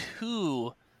open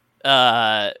to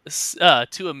a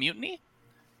mutiny,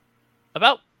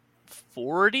 about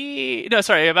 40 or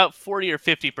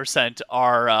 50%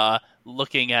 are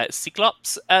looking at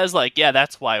Cyclops as like, yeah,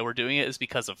 that's why we're doing it, is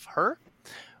because of her.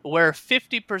 Where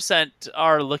 50%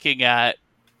 are looking at,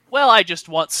 well, I just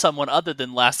want someone other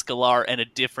than Lascalar and a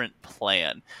different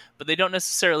plan. But they don't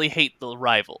necessarily hate the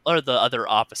rival or the other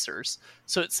officers.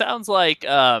 So it sounds like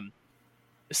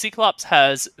Cyclops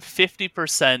has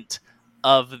 50%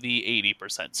 of the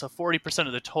 80%. So 40%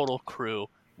 of the total crew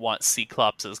want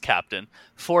Cyclops as captain.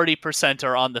 40%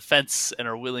 are on the fence and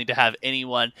are willing to have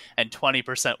anyone, and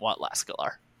 20% want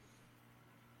Lascalar.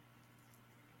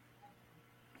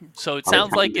 So it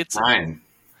sounds like it's shine.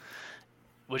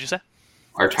 What'd you say?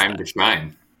 Our time to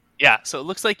shine. Yeah, so it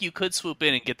looks like you could swoop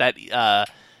in and get that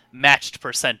matched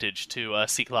percentage to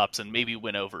Cyclops and maybe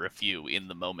win over a few in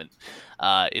the moment.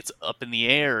 It's up in the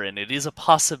air, and it is a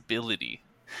possibility.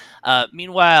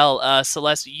 Meanwhile,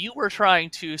 Celeste, you were trying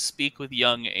to speak with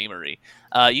young Amory.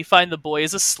 You find the boy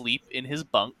is asleep in his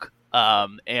bunk,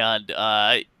 and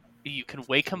you can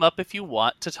wake him up if you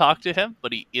want to talk to him,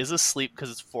 but he is asleep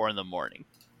because it's 4 a.m.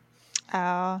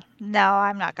 Oh, no,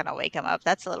 I'm not going to wake him up.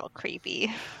 That's a little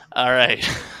creepy. All right.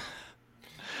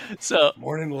 So,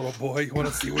 Morning, little boy. You want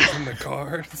to see what's in the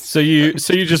car? So you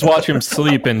just watch him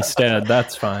sleep instead.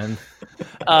 That's fine.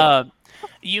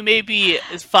 You maybe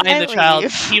find the child.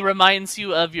 He reminds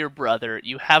you of your brother.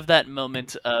 You have that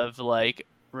moment of like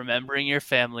remembering your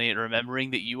family and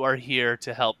remembering that you are here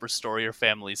to help restore your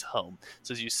family's home.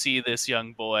 So as you see this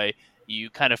young boy, you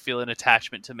kind of feel an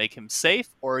attachment to make him safe,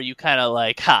 or you kind of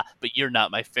like, ha, but you're not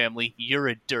my family. You're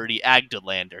a dirty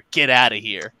Agdalander. Get out of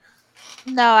here.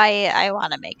 No, I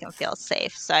want to make him feel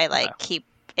safe. So I like keep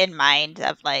in mind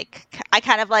of like, I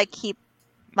kind of like keep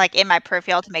like in my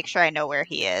peripheral to make sure I know where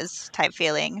he is type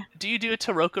feeling. Do you do a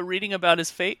Taroko reading about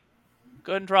his fate?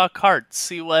 Go ahead and draw a card.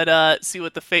 See what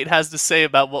the fate has to say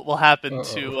about what will happen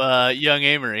to young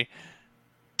Amory.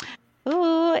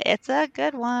 Ooh, it's a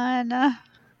good one.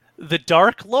 The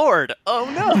Dark Lord.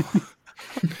 Oh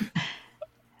no.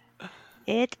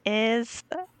 It is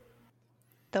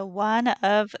the One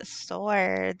of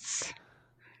Swords.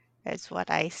 Is what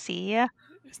I see. Isn't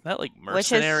that like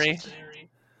mercenary?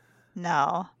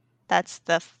 No, that's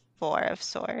the 4 of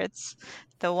Swords.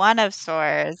 The 1 of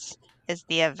Swords is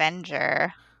the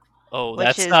Avenger. Oh,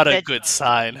 that's not a good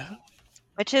sign.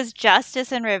 Which is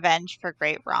justice and revenge for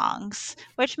great wrongs.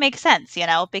 Which makes sense, you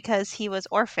know, because he was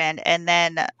orphaned and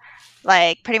then,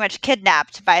 like, pretty much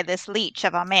kidnapped by this leech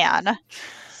of a man.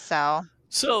 So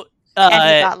and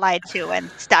he got lied to and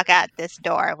stuck at this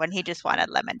door when he just wanted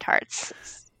lemon tarts.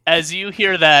 As you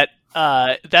hear that,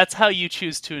 that's how you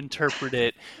choose to interpret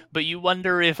it, but you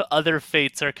wonder if other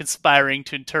fates are conspiring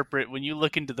to interpret when you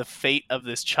look into the fate of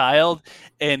this child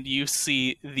and you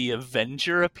see the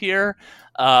Avenger appear,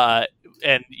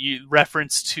 and you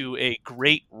reference to a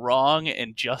great wrong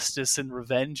and justice and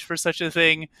revenge for such a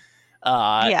thing.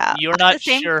 You're not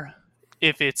sure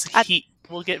if it's he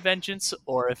will get vengeance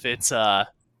or if it's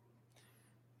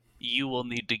you will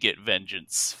need to get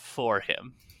vengeance for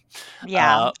him.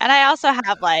 Yeah, and I also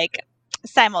have like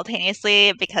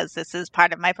simultaneously, because this is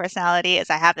part of my personality, is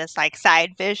I have this like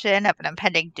side vision of an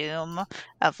impending doom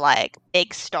of like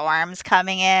big storms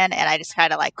coming in, and I just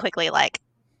kind of like quickly like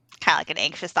kind of like an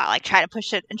anxious thought, like try to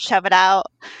push it and shove it out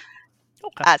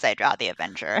as I draw the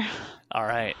Avenger. All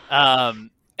right,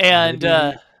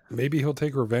 and maybe he'll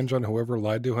take revenge on whoever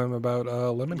lied to him about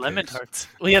lemon tarts.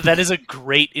 Well, yeah, that is a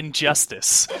great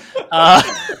injustice.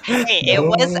 Hey, it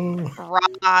was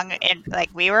wrong, and like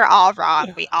we were all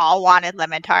wrong. We all wanted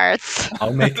lemon tarts.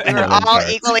 I'll make we were all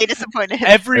equally disappointed.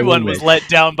 Everyone was let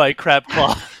down by Crab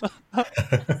Claw.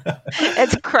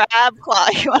 It's Crab Claw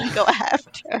you want to go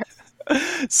after.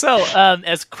 So,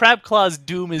 as Crab Claw's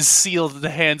doom is sealed in the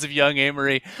hands of young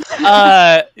Amory,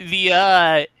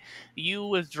 you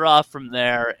withdraw from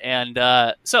there,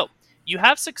 and so you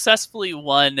have successfully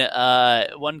won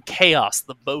Chaos,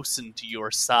 the bosun, to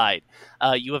your side.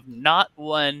 You have not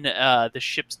won the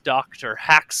ship's doctor,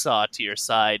 Hacksaw, to your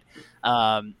side,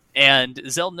 and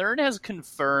Zelnern has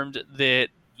confirmed that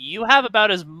you have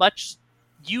about as much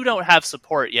you don't have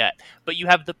support yet, but you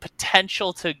have the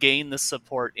potential to gain the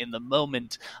support in the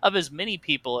moment of as many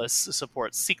people as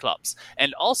support Cyclops,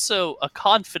 and also a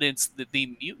confidence that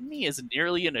the mutiny is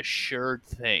nearly an assured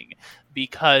thing,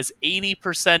 because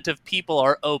 80% of people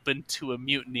are open to a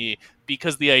mutiny,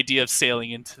 because the idea of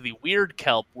sailing into the weird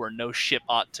kelp where no ship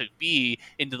ought to be,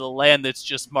 into the land that's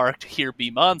just marked "Here be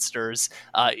monsters,"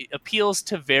 appeals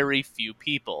to very few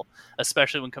people,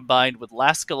 especially when combined with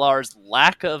Lascalar's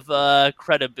lack of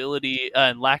credibility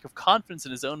and lack of confidence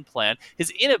in his own plan,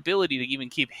 his inability to even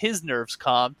keep his nerves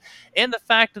calm, and the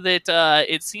fact that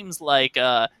it seems like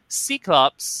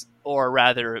Cyclops, or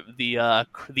rather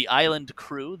the island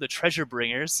crew, the treasure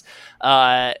bringers,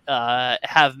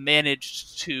 have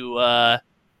managed to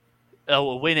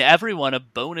win everyone a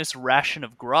bonus ration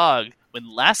of grog when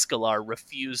Lascalar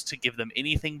refused to give them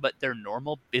anything but their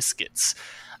normal biscuits.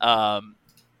 And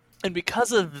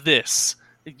because of this,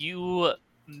 you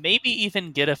maybe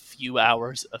even get a few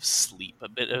hours of sleep, a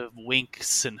bit of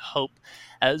winks and hope,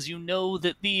 as you know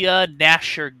that the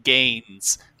Nasher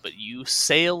gains, but you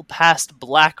sail past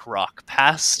Blackrock,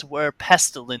 past where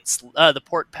Pestilence, the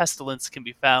Port Pestilence can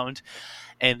be found,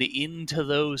 and into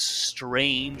those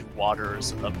strange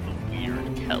waters of the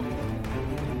weird kelp.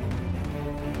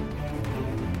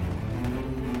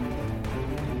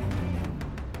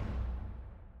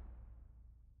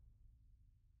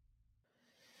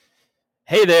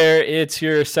 Hey there, it's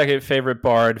your second favorite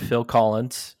bard, Phil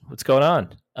Collins. What's going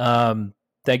on?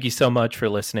 Thank you so much for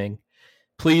listening.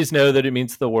 Please know that it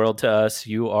means the world to us.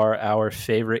 You are our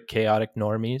favorite chaotic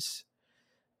normies.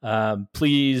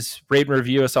 Please rate and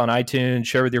review us on iTunes,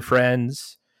 share with your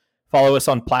friends, follow us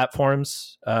on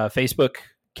platforms, Facebook,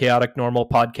 Chaotic Normal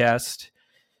Podcast,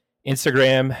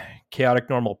 Instagram, Chaotic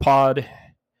Normal Pod,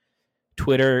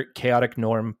 Twitter, Chaotic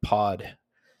Norm Pod.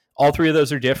 All three of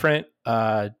those are different.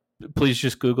 Please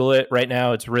just Google it. Right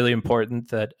now, it's really important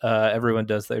that everyone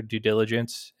does their due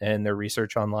diligence and their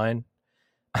research online.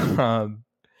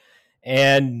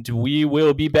 And we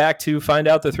will be back to find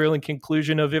out the thrilling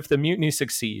conclusion of if the mutiny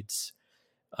succeeds,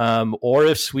 or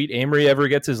if Sweet Amory ever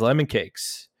gets his lemon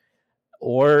cakes,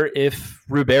 or if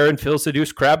Rubert and Phil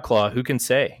seduce Crabclaw. Who can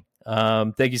say?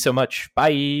 Thank you so much.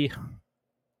 Bye.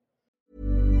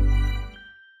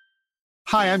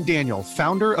 Hi, I'm Daniel,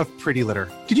 founder of Pretty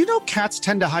Litter. Did you know cats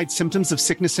tend to hide symptoms of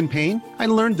sickness and pain? I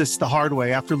learned this the hard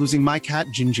way after losing my cat,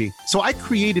 Gingy. So I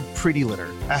created Pretty Litter,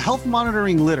 a health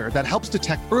monitoring litter that helps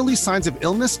detect early signs of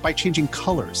illness by changing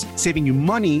colors, saving you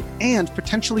money and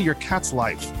potentially your cat's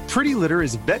life. Pretty Litter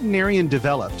is veterinarian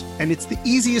developed, and it's the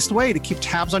easiest way to keep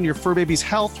tabs on your fur baby's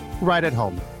health right at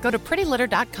home. Go to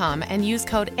prettylitter.com and use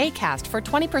code ACAST for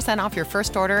 20% off your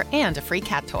first order and a free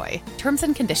cat toy. Terms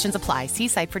and conditions apply. See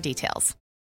site for details.